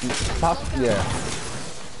 Pop, yeah.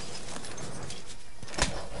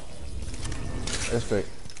 It's straight.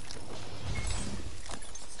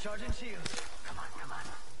 Charging shields. Come on, come on.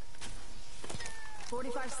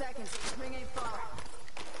 45 seconds. Ring ain't far.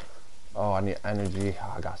 Oh, I need energy.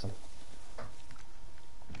 Oh, I got some.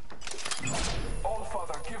 All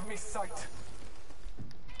Father, give me sight.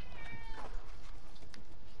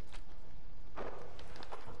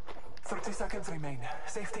 "30 seconds remain.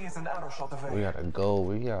 Safety is an arrow shot away." We gotta go,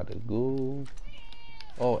 we gotta go.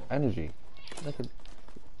 Oh, energy. Look at.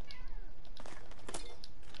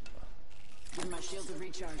 Give my shields a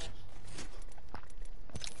recharge.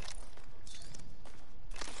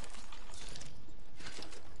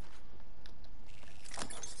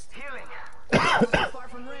 Healing. Far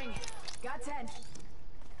from ring. Got 10.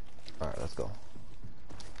 Alright, let's go.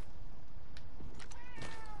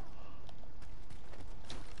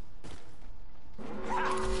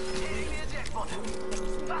 Hitting the eject button.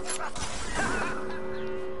 Faster, faster.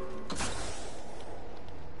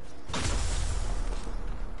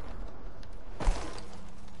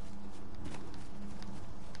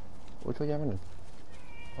 Which way y'all running?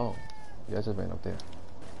 Oh, yeah, it's just ran up there.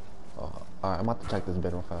 Oh, alright, I'm about to check this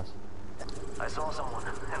bed real fast. I saw someone,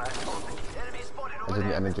 and I told them. Enemy spotted I over just need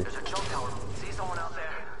there. energy. There's a jump tower. See someone out there.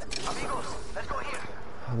 Amigos, let's go here.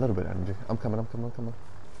 A little bit of energy. I'm coming, I'm coming, I'm coming.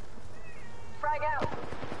 Frag out.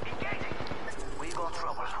 Engaging. We got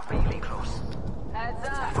trouble. Really close. Heads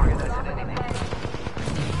up. Forget I said Dropping the anything. plane.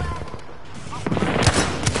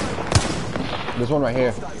 There's one right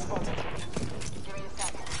here. Give me a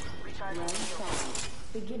second. Recharge my shields.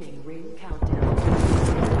 Beginning ring countdown.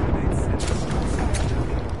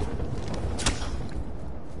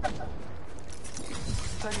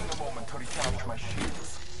 Taking a moment to recharge my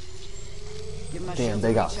shields. Give my Damn, shields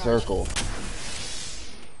they a got recharge. circled.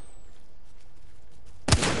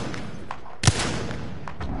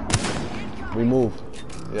 We moved.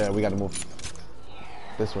 Yeah, we gotta move.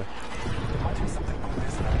 This way. Might be something good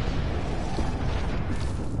this way.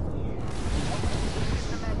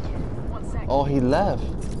 Oh, he left.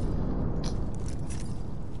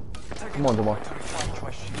 Taking Come on, a Jamal. moment to recharge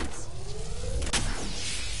my shields.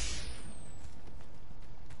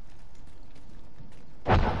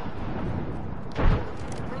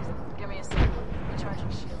 Give me a second. Recharging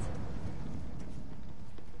shields.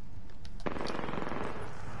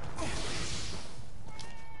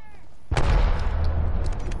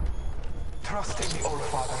 Trust in the Old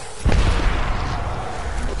Father.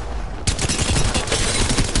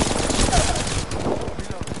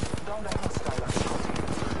 Reload. Down the hostile and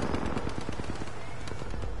shot.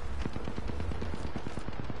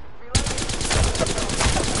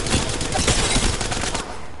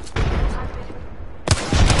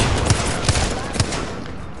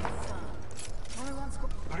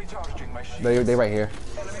 Recharging my shield. They right here.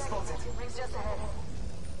 Enemy spotted. Rings just ahead.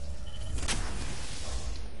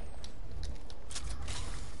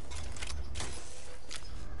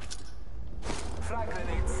 Frag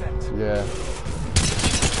grenade set. Yeah.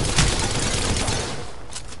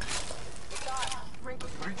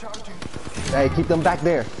 Hey, keep them back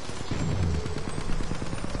there.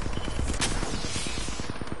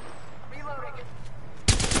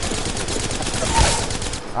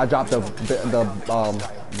 I dropped the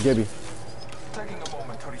Gibby.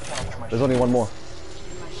 There's only one more.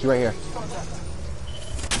 She's right here.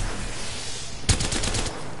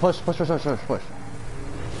 Push.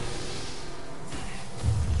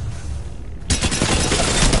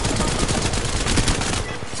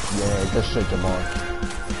 Yeah, good shit, Jamal.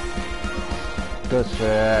 Good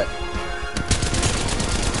shit.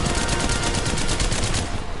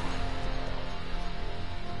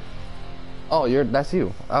 Oh, that's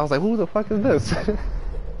you. I was like, who the fuck is this?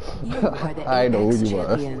 I know who you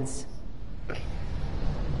was.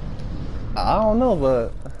 I don't know,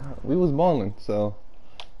 but we was balling, so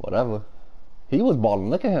whatever. He was balling.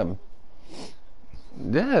 Look at him.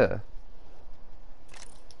 Yeah.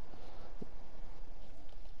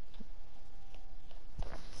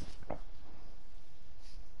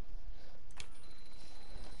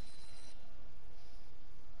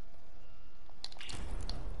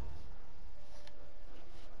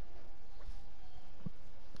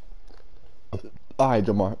 Alright,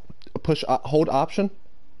 Jamar. Push, hold option.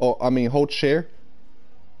 Or, I mean, hold share.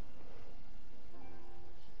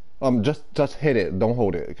 Just hit it. Don't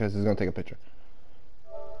hold it, because it's gonna take a picture.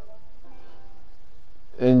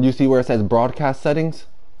 And you see where it says broadcast settings?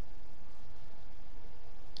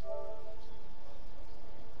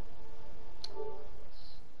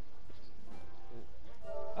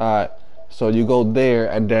 Alright. So you go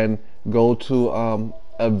there and then go to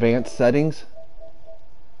advanced settings.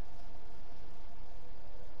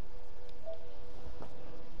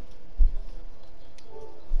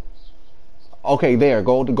 Okay, there.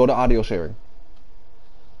 Go to audio sharing.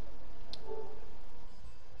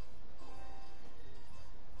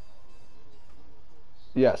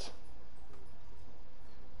 Yes.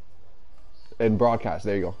 And broadcast.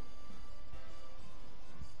 There you go.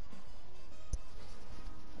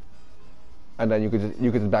 And then you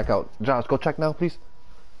could just back out. Josh, go check now, please.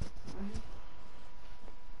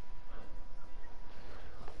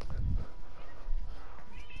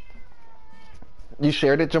 You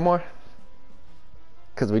shared it, Jamar?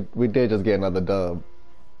 Because we did just get another dub.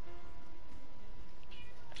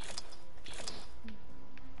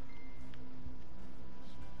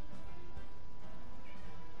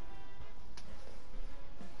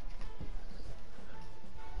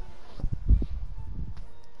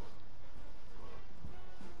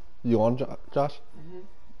 You on, Josh?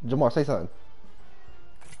 Mm-hmm. Jamar, say something.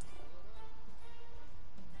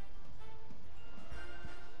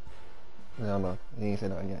 I don't know. He ain't say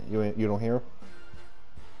nothing yet. You don't hear him?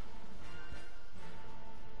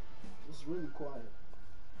 It's really quiet.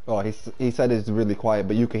 Oh, he said it's really quiet,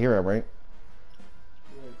 but you can hear him, right?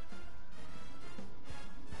 Right.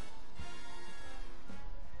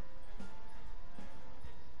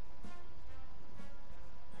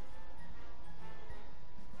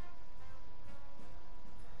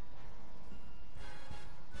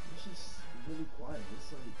 It's just really quiet.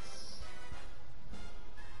 It's like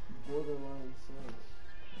borderline silent.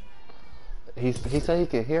 He said he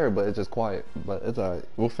could hear it, but it's just quiet. But it's alright.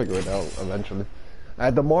 We'll figure it out eventually.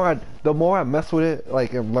 And the more I mess with it,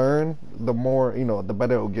 like, and learn, the more, you know, the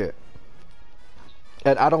better it'll get.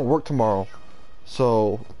 And I don't work tomorrow,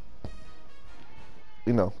 so,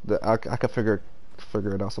 you know, I could figure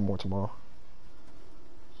it out some more tomorrow.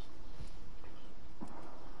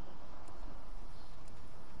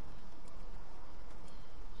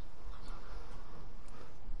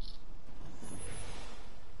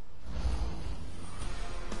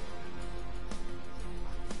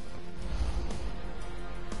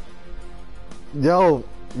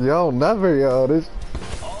 Yo, never, yo. This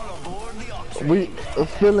All aboard the ox we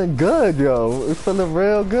feeling good, yo. We're feeling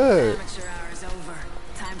real good. Amateur hour is over.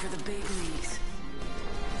 Time for the big leagues.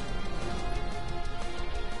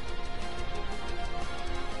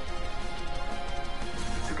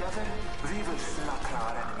 Together, we will slaughter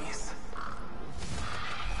our enemies.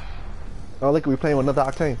 Oh, look, we playing with another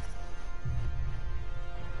Octane.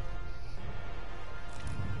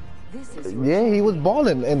 Yeah, he was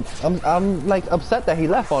balling, and I'm like upset that he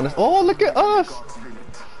left on us. Oh, look at us.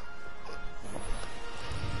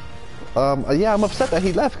 Yeah, I'm upset that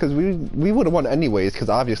he left because we would have won anyways, because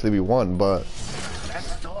obviously we won, but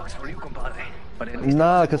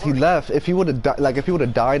nah, because he left. If he would have if he would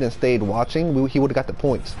have died and stayed watching, he would have got the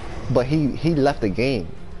points. But he left the game.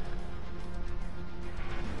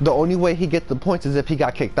 The only way he gets the points is if he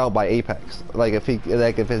got kicked out by Apex. Like if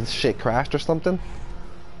his shit crashed or something,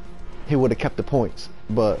 he would have kept the points.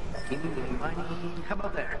 But how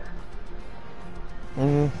about there?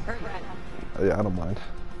 yeah, I don't mind.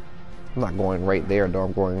 I'm not going right there though,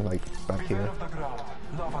 I'm going like back Beware here. of the ground.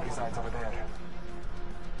 Lava resides over there.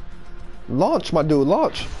 Launch, my dude,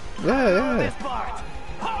 launch. Yeah, This yeah. part.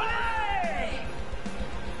 Holy!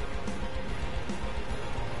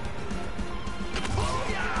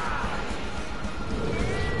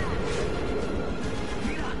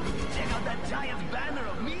 Mira, check out that giant banner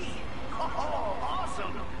of me. Oh,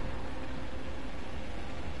 awesome.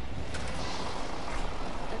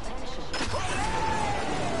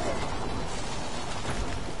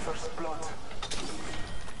 First blood.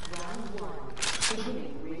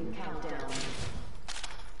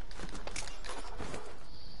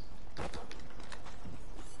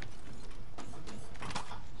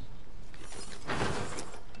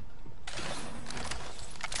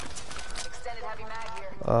 Extended heavy mag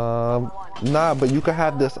here. Nah, but you could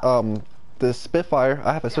have this Spitfire.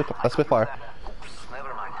 I have a Spitfire.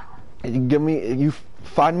 Never mind. You give me, you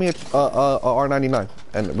find me a R99,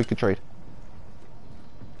 and we could trade.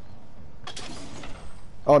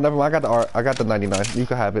 Oh, never mind. I got the 99. You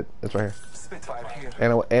can have it. It's right here. Spitfire here.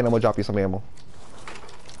 And I'm gonna drop you some ammo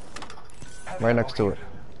Heavy right ammo next to here. it.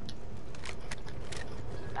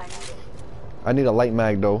 I need it. I need a light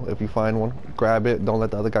mag though. If you find one, grab it. Don't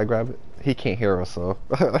let the other guy grab it. He can't hear us, so.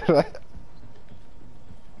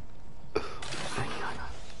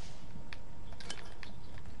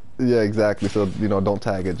 Yeah, exactly. So you know, don't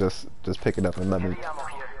tag it. Just pick it up and let me. Heavy ammo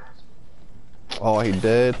here. Oh, he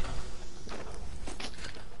did.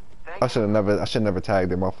 Thank I should never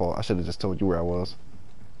tagged it. My fault. I should have just told you where I was.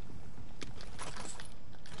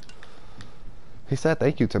 He said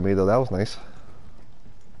thank you to me though. That was nice.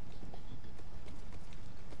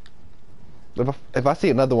 If I see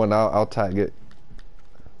another one, I'll tag it.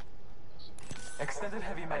 Extended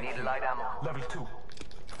heavy I mag need here. light ammo. Level 2.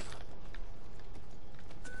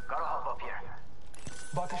 Gotta hop up here.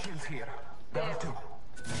 Body shields here. Level 2.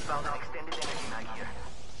 Found an extended energy mag here.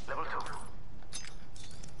 Level 2.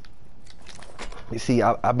 You see,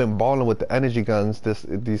 I've been balling with the energy guns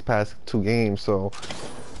these past 2 games, so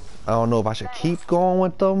I don't know if I should keep going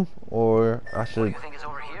with them or I What do should you think is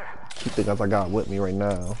over here? keep the guns I got with me right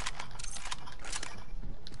now.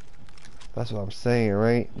 That's what I'm saying,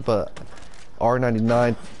 right? But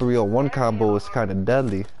R99 301 combo is kind of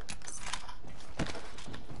deadly.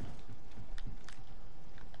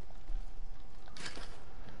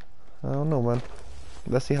 I don't know, man.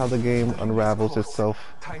 Let's see how the game unravels itself.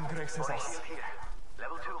 Time graces us. Here.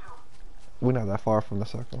 Level 2. We're not that far from the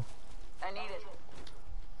circle. I need it.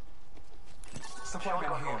 Supply bin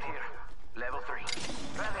Shotgun here. bolt here. Level 3.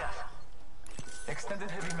 Gracias. Extended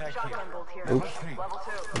heavy mag here. Shotgun bolt here. Level 3. Level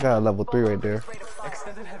 2. I got a level 3 right there. Rate of fire.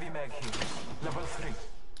 Extended heavy mag here. Level 3.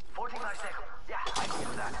 45 seconds. Yeah, I can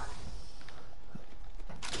do that.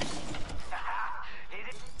 Hit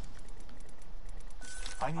it.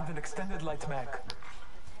 I need an extended light mag.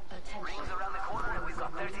 Rings around the corner and we've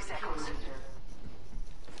got 30 seconds.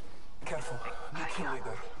 Careful. New kill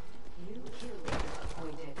leader.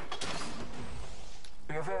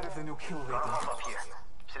 Be aware of the new kill leader. Hop up here.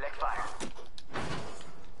 Select fire.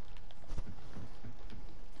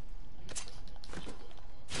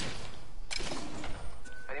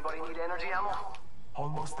 Anybody need energy ammo?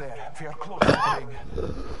 Almost there. We are close to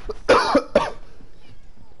the ring.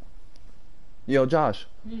 Yo, Josh.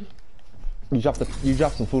 You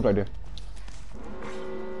dropped some food right there.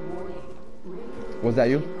 Was that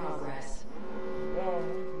you?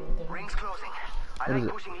 Rings closing. I What is like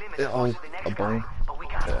it? pushing limits Oh, towards the next a bone. guy, but we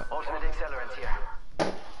can't. Yeah. Ultimate accelerant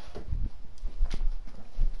here.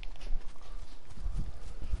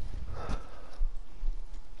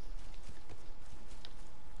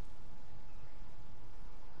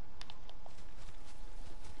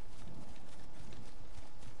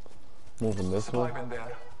 Moving this Supply way. bin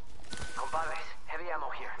there. Compadres, heavy ammo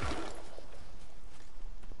here.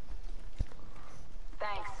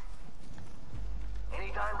 Thanks.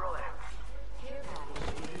 Anytime, brother.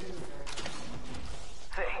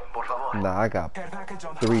 Hey, por favor. Nah, I got Care package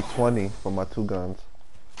on 320 for my 2 guns.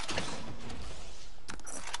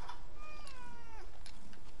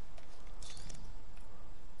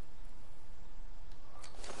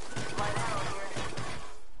 Light ammo here.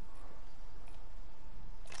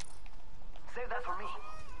 Save that for me.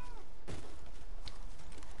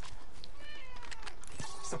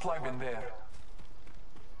 Supply bin there.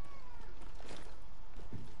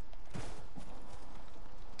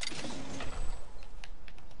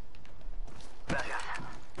 Gracias.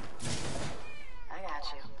 I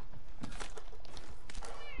got you.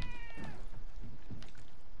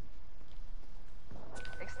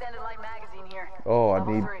 Extended light magazine here. Oh, I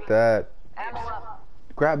Level need 3. that. Ammo up.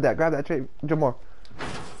 Grab that trade, Jamar.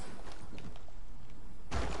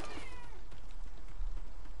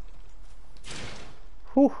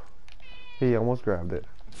 Whew. He almost grabbed it.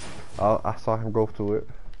 I saw him go to it.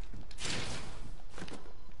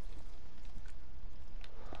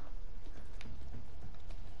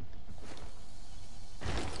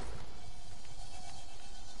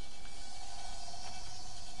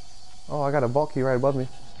 Oh, I got a vault key right above me.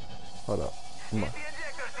 Hold up. Come on.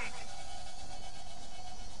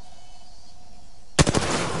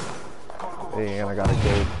 And I got a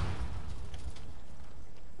gate.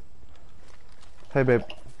 Hey, babe.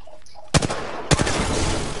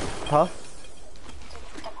 Huh?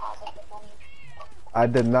 I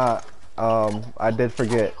did not. I did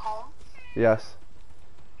forget. Yes.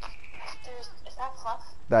 Is that fluff?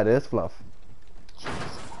 That is fluff.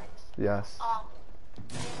 Yes.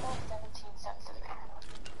 There's like 17 cents in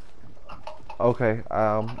there. Okay.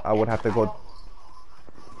 I would have to go.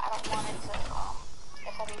 I don't want it to,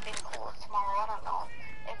 if anything cools tomorrow, I don't know.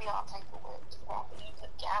 Maybe I'll take the wood tomorrow. You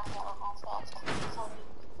put gas out of my stuff.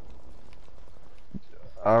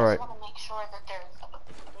 All right. I just want to make sure that there's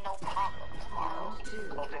no problem tomorrow.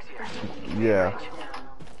 Yeah.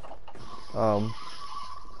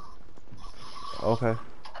 Okay.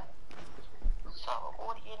 So,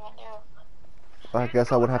 what are you gonna do? I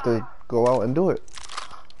guess I would have to go out and do it.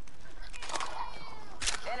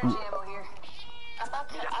 Energy ammo here. I'm about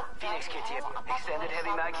to, Phoenix kit here. Extended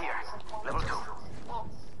heavy mag here. Level 2.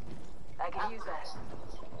 I can use that.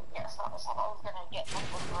 Yeah, so I was gonna get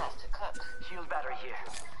something for us to cook. Shield battery here.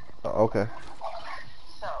 Okay.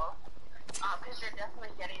 So, cause you're definitely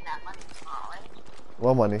getting that money tomorrow, right?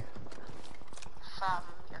 What money? From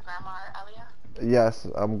your grandma or Elia? Yes,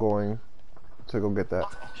 I'm going to go get that.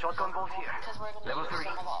 Shotgun bolt here. Cause we're gonna Level use 3.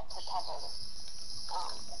 some of that to cover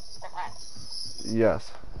the rent.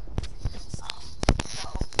 Yes.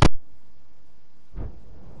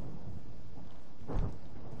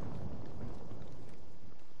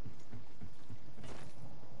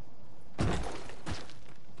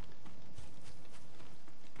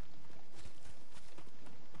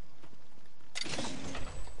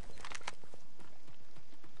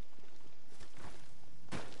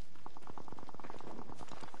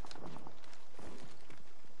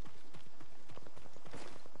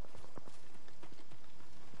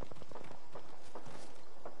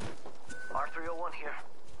 R301 here.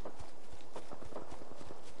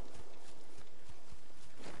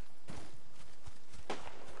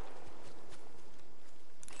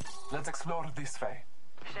 Let's explore this way.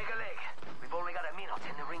 Shake a leg. We've only got a minute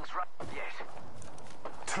and the ring's right. Yes.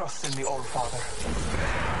 Trust in the Old Father.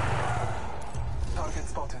 Target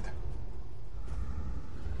spotted.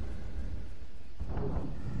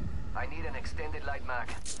 I need an extended light mag.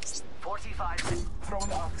 45. Throw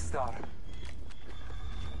an arc star.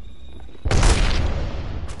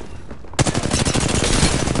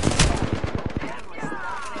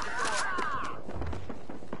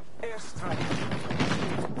 Airstrike.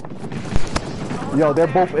 Yo, they're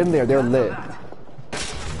both in there. They're lit.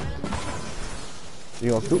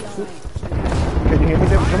 You gonna scoop? Can you hear me,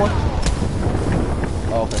 David? Come on.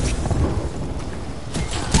 Oh, okay.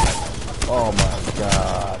 Oh my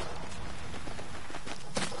god.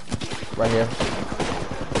 Right here.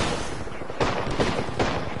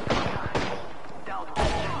 Down.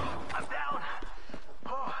 I'm down.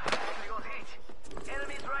 Oh, actually got hit.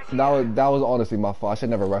 Enemies right here. That was honestly my fault. I should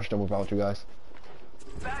never rush them without you guys.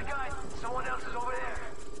 Bad guy. Someone else is over there.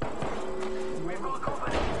 We've got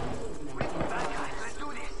company. Bad guys, let's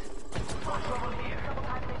do this. No trouble here.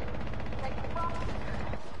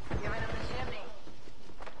 Giving him the chimney.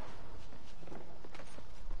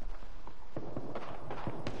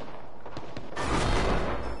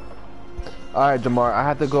 Alright, Jamar, I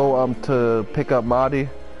have to go to pick up Marty.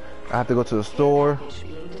 I have to go to the store.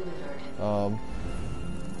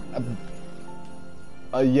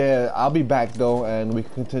 Yeah, I'll be back though, and we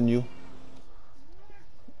can continue.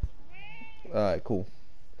 Alright, cool.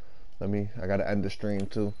 I gotta end the stream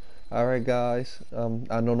too. Alright guys,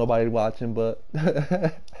 I know nobody's watching, but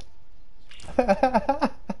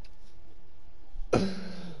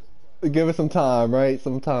give it some time, right?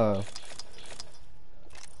 Some time.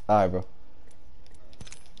 Alright, bro.